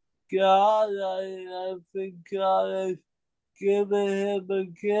God. I think God has given him a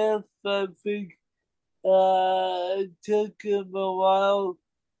gift. I think it took him a while.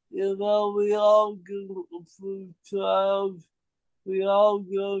 You know, we all go through trials. We all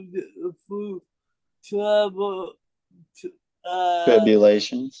go through trouble, uh,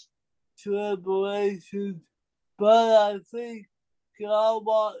 Tribulations. tribulations. But I think God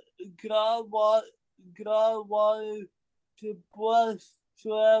want, God want, God wanted to bless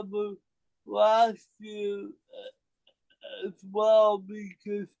Trevor last year as well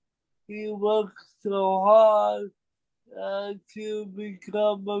because he worked so hard to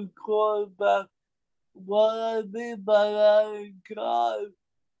become a quarterback. What I mean by that is God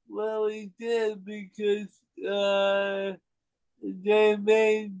really did because they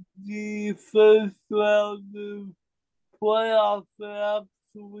made the first round of playoff and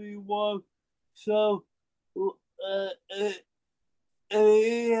absolutely won. So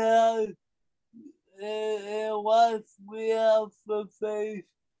he has in life we have to face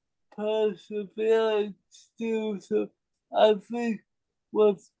perseverance too. So I think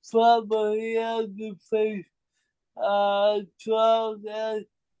with Farmer, he had to face trials and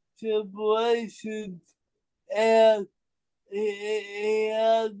tribulations, and he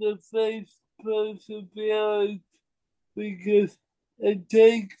had to face perseverance because it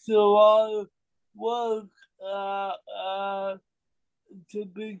takes a lot of work to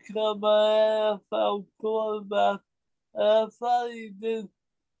become an NFL quarterback. And I thought he did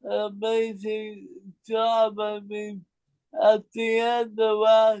an amazing job. I mean, at the end of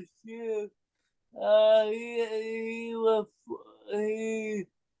last year, he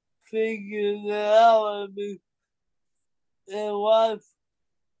figured it out. I mean, in life,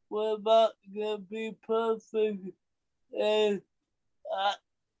 we're not gonna be perfect, and uh,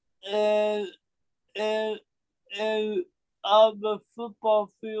 and and and on the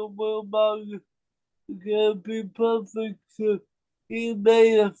football field, we're not gonna be perfect. So he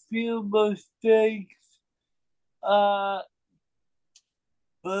made a few mistakes, uh,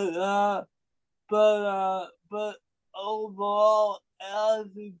 but but overall, as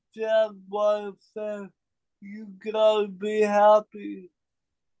a Jaguar fan, you gotta be happy.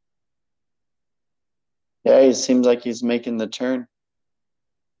 Yeah, he seems like he's making the turn.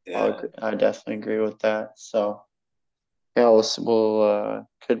 Yeah, I definitely agree with that. So yeah, we'll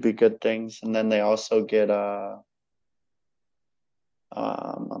could be good things. And then they also get the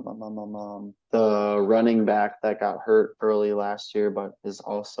running back that got hurt early last year, but is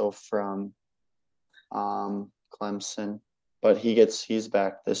also from Clemson. But he's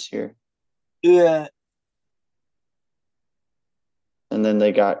back this year. yeah, And then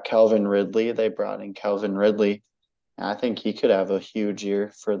they got Calvin Ridley. They brought in Calvin Ridley. I think he could have a huge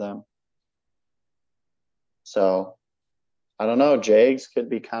year for them. So I don't know. Jags could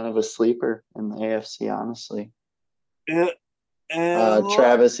be kind of a sleeper in the AFC, honestly. yeah. And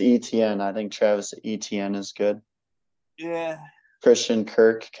Travis Etienne. I think Travis Etienne is good. yeah, Christian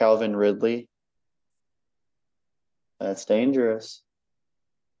Kirk, Calvin Ridley. That's dangerous.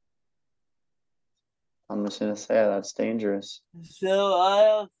 I'm just gonna say that's dangerous. so I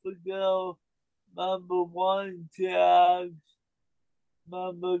also go number one, Jags.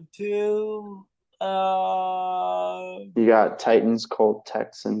 Number two, You got Titans, Colts,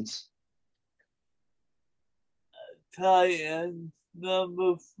 Texans. Titans.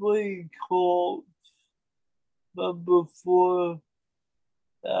 Number three, Colts. Number four,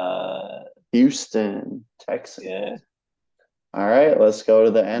 Houston, Texans. yeah. All right, let's go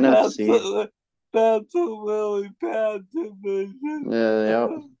to the NFC. That's a really bad division. Yeah, yep.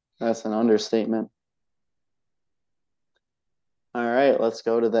 That's an understatement. All right, let's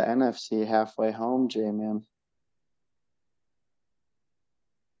go to the NFC halfway home, J-Man.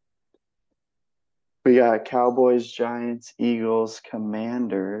 We got Cowboys, Giants, Eagles,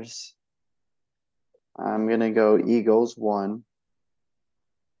 Commanders. I'm going to go Eagles 1.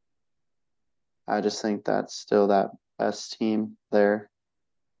 I just think that's still that best team there.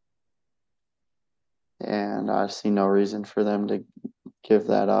 And I see no reason for them to give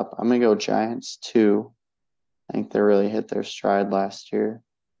that up. I'm going to go Giants 2. I think they really hit their stride last year.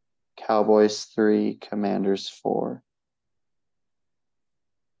 Cowboys 3, Commanders 4.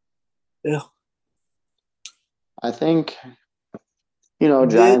 Yeah. I think,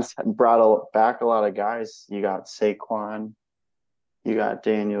 Giants brought back a lot of guys. You got Saquon, you got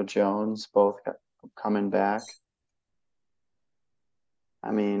Daniel Jones, both coming back.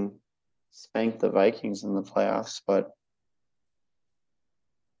 I mean, spanked the Vikings in the playoffs, but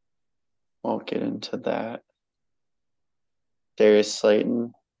won't get into that. Darius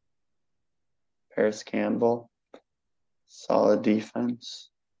Slayton, Paris Campbell, solid defense.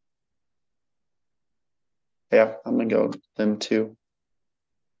 Yeah, I'm going to go with them too.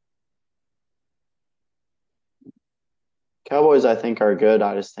 Cowboys, I think, are good.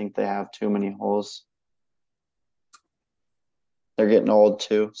 I just think they have too many holes. They're getting old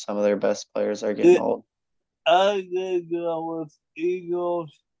too. Some of their best players are getting old. I'm gonna go with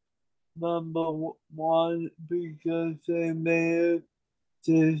Eagles number one because they made it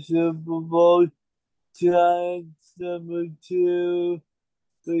to Super Bowl. Giants number two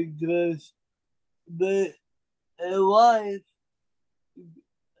because they in life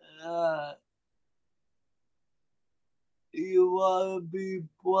you want to be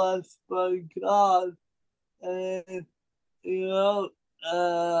blessed by God, and you know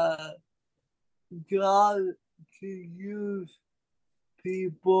God can use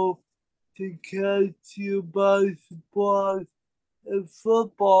people to catch you by surprise. In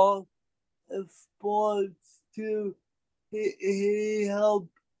football and sports too, he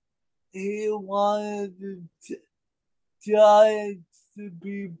wanted the Giants to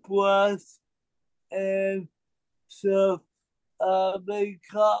be blessed, and so they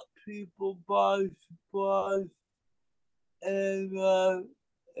caught people by surprise,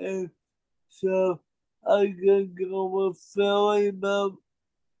 and so I'm gonna go with Philly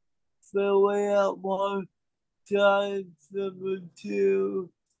at one, Giants number two.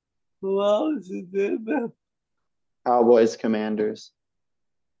 Who else is in there? Cowboys, Commanders.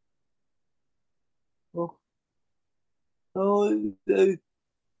 Who who the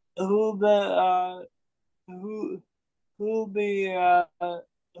who the who who the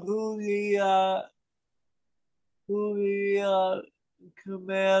who the who the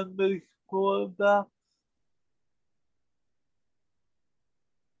Commanders quarterback?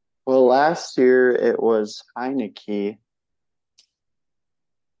 Well, last year it was Heineke.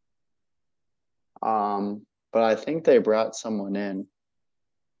 But I think they brought someone in.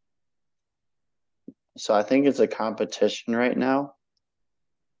 So I think it's a competition right now.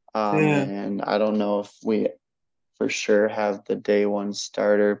 Yeah. And I don't know if we for sure have the day one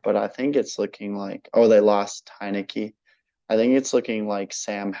starter, but I think it's looking like, oh, they lost Heineke. I think it's looking like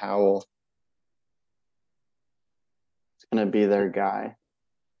Sam Howell. It's going to be their guy.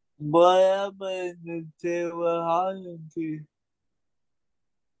 What happened to Taylor Heineke?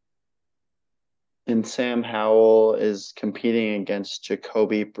 And Sam Howell is competing against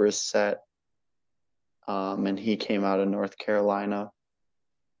Jacoby Brissett. And he came out of North Carolina.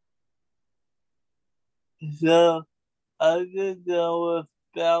 So I could go with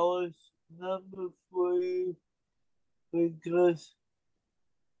Dallas number three because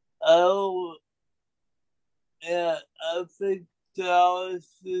I yeah, I think Dallas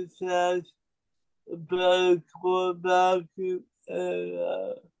just has a better quarterback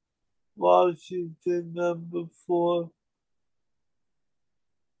and Washington number four.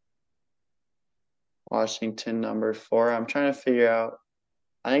 Washington number 4. I'm trying to figure out.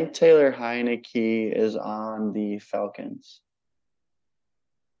 I think Taylor Heineke is on the Falcons.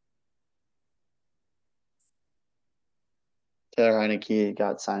 Taylor Heineke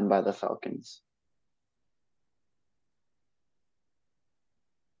got signed by the Falcons.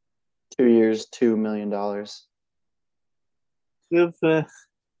 2 years, $2 million. Good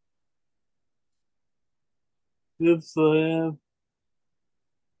for him.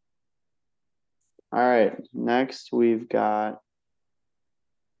 All right, next we've been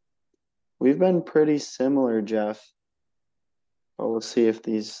pretty similar, Jeff. But we'll see if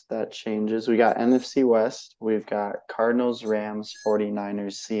that changes. We got NFC West. We've got Cardinals, Rams,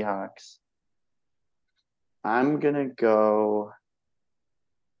 49ers, Seahawks. I'm gonna go.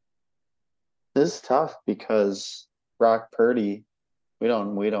 This is tough because Brock Purdy, we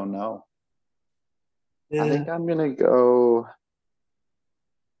don't know. Yeah. I think I'm gonna go.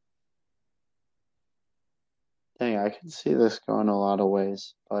 Dang, I can see this going a lot of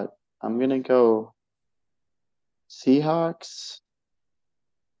ways, but I'm gonna go Seahawks,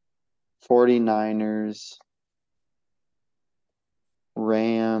 49ers,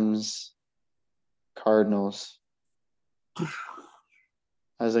 Rams, Cardinals.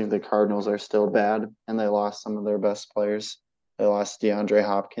 I think the Cardinals are still bad, and they lost some of their best players. They lost DeAndre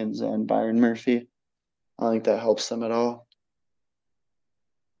Hopkins and Byron Murphy. I don't think that helps them at all.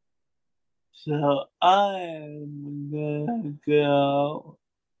 So I'm gonna go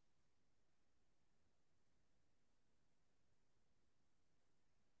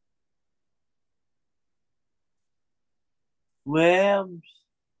Rams,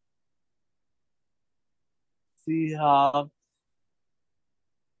 Seahawks,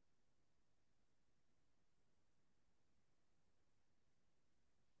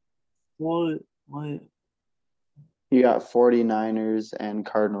 what? You got 49ers and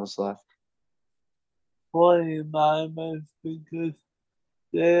Cardinals left. 49ers because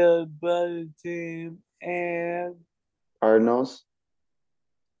they're a better team and Cardinals?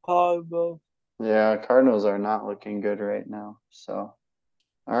 Cardinals. Yeah, Cardinals are not looking good right now. So,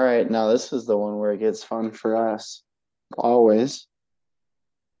 all right, now this is the one where it gets fun for us. Always.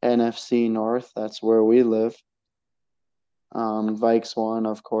 NFC North, that's where we live. Vikes 1,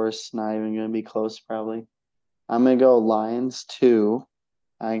 of course, not even going to be close probably. I'm going to go Lions 2.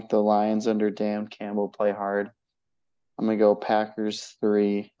 I think the Lions under Dan Campbell play hard. I'm going to go Packers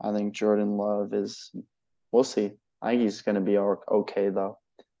 3. I think Jordan Love we'll see. I think he's going to be okay, though.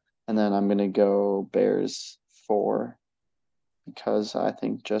 And then I'm going to go Bears 4 because I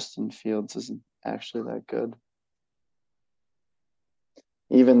think Justin Fields isn't actually that good.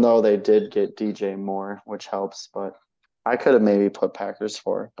 Even though they did get DJ Moore, which helps, but I could have maybe put Packers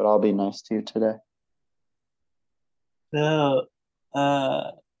 4, but I'll be nice to you today. So,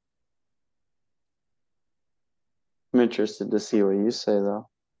 I'm interested to see what you say, though.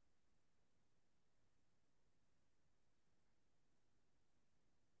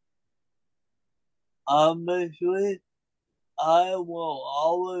 Honestly, I will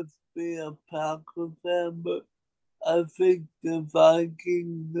always be a Packers fan, but I think the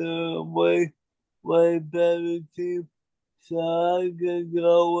Vikings are a way better team. So I can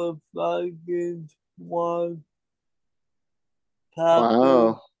go with Vikings 1, Packers.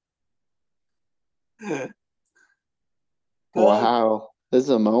 Wow. Wow. This is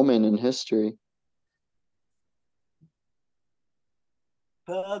a moment in history.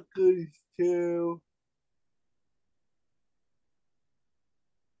 Packers 2,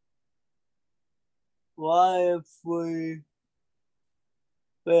 Lions 3,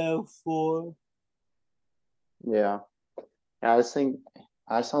 Bears 4. Yeah. Yeah, I just don't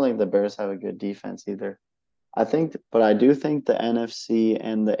think the Bears have a good defense either. But I do think the NFC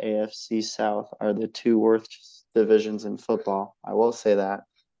and the AFC South are the two worst divisions in football. I will say that.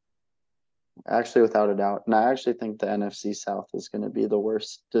 Actually, without a doubt. And I actually think the NFC South is going to be the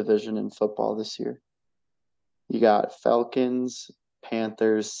worst division in football this year. You got Falcons,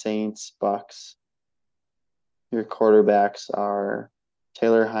 Panthers, Saints, Bucks. Your quarterbacks are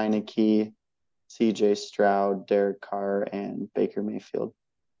Taylor Heineke, CJ Stroud, Derek Carr, and Baker Mayfield.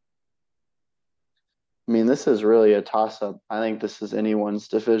 I mean, this is really a toss-up. I think this is anyone's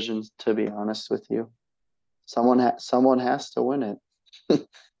division, to be honest with you. Someone has to win it,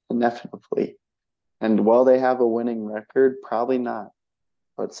 inevitably. And will they have a winning record? Probably not,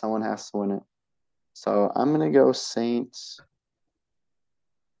 but someone has to win it. So I'm gonna go Saints,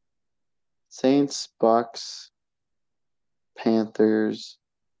 Bucks, Panthers,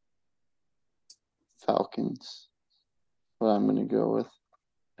 Falcons. What I'm gonna go with.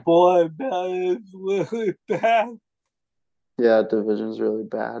 Boy, that is really bad. Yeah, division's really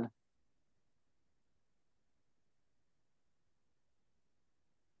bad.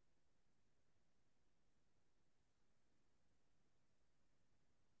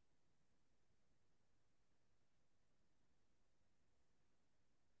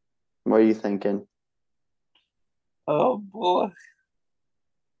 What are you thinking? Oh boy.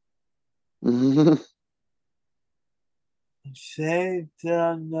 Saints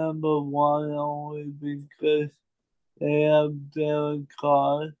are number 1 only because they have Derek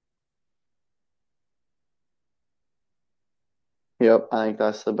Carr. Yep, I think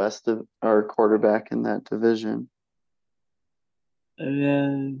that's the best of our quarterback in that division. And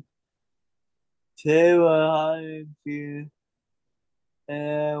then Taylor Heineke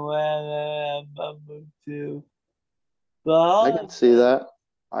and Atlanta at number 2. The I hard could see thing, that.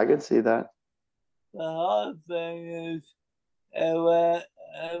 I could see that. the hard thing is Atlanta,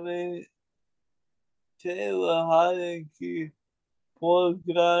 I mean Taylor Heineke, poor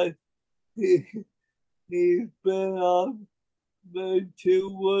guy, he's been on the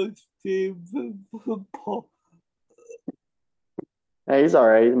 2 worst teams in football. Hey, he's all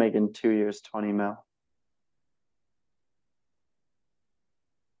right. He's making 2 years, 20 mil.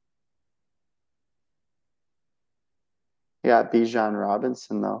 You got Bijan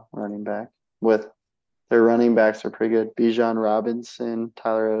Robinson though, running back. With their running backs are pretty good. Bijan Robinson,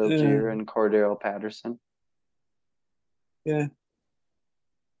 Tyler Algier, and Cordero Patterson. Yeah.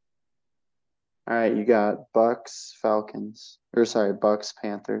 All right, you got Bucks, Falcons. Or sorry, Bucks,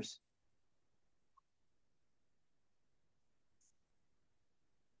 Panthers.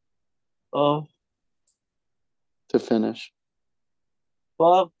 Oh, To finish.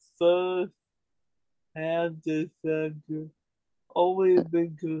 Bucks first and the center. Only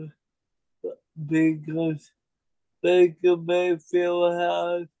because Baker Mayfield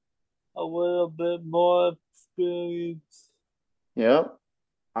has a little bit more experience. Yep.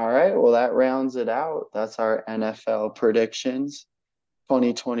 All right, well, that rounds it out. That's our NFL predictions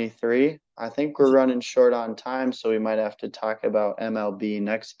 2023. I think we're running short on time, so we might have to talk about MLB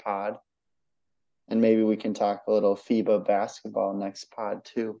next pod. And maybe we can talk a little FIBA basketball next pod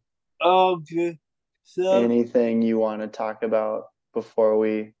too. Okay. So, Anything you want to talk about before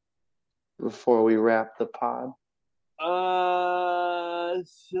we wrap the pod? uh,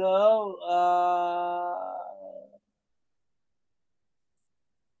 so, uh,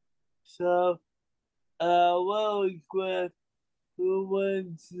 so, really quick, who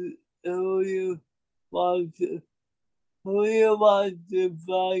wins, who you want to, who you want the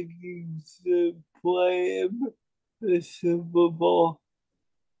Vikings to play in the Super Bowl?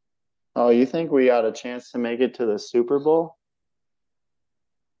 Oh, you think we got a chance to make it to the Super Bowl?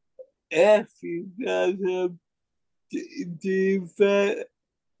 If you guys have defense,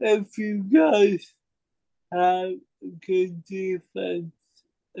 if you guys have good defense.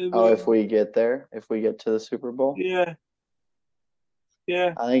 Oh, if mean, we get there, if we get to the Super Bowl, yeah,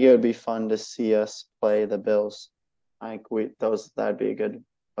 yeah, I think it would be fun to see us play the Bills. I think that'd be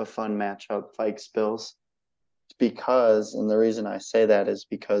a fun matchup, Vikes Bills. Because, and the reason I say that is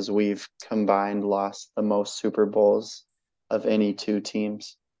because we've combined lost the most Super Bowls of any two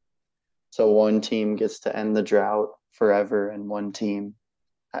teams. So one team gets to end the drought forever, and one team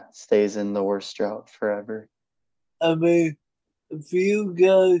stays in the worst drought forever. I mean, if you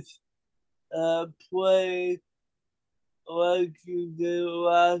guys play like you did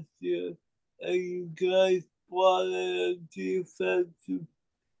last year, and you guys brought in a defensive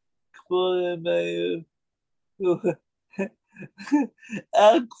coordinator who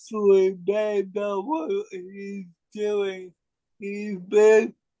actually may know what he's doing. He's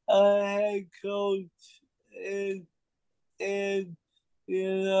been a head coach in you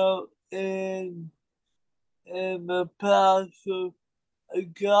know in the past. So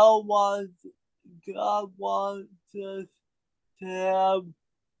God wants us to have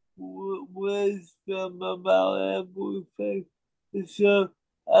wisdom about everything. So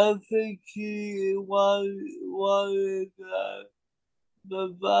I think he wanted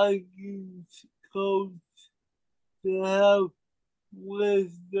the Vikings coach to have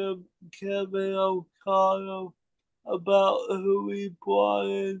wisdom, Kevin O'Connell, about who he brought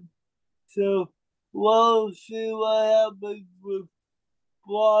in. So we'll see what happens with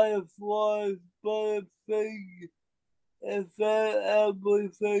Brian Flores, but if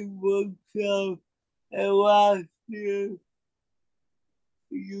everything works out and last year,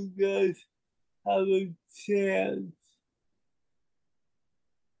 you guys have a chance.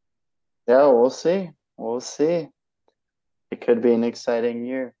 Yeah, we'll see. We'll see. It could be an exciting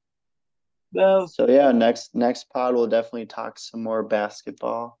year. Now, So yeah, next pod we'll definitely talk some more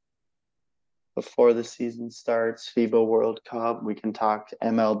basketball before the season starts. FIBA World Cup. We can talk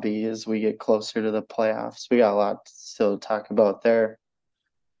MLB as we get closer to the playoffs. We got a lot still to talk about there.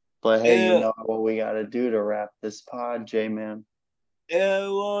 But hey, you yeah, know what we got to do to wrap this pod, J-Man.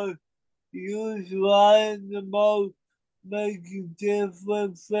 everyone use Ryan the most, make a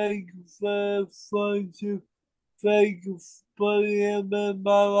difference. Thank you for the friendship. Thank you for putting him in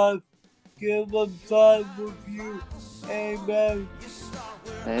my life. Give him time with you. Amen.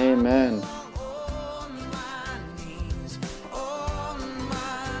 Amen.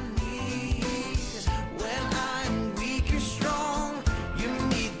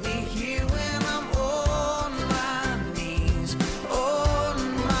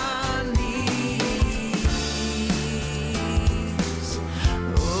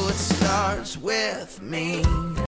 With me.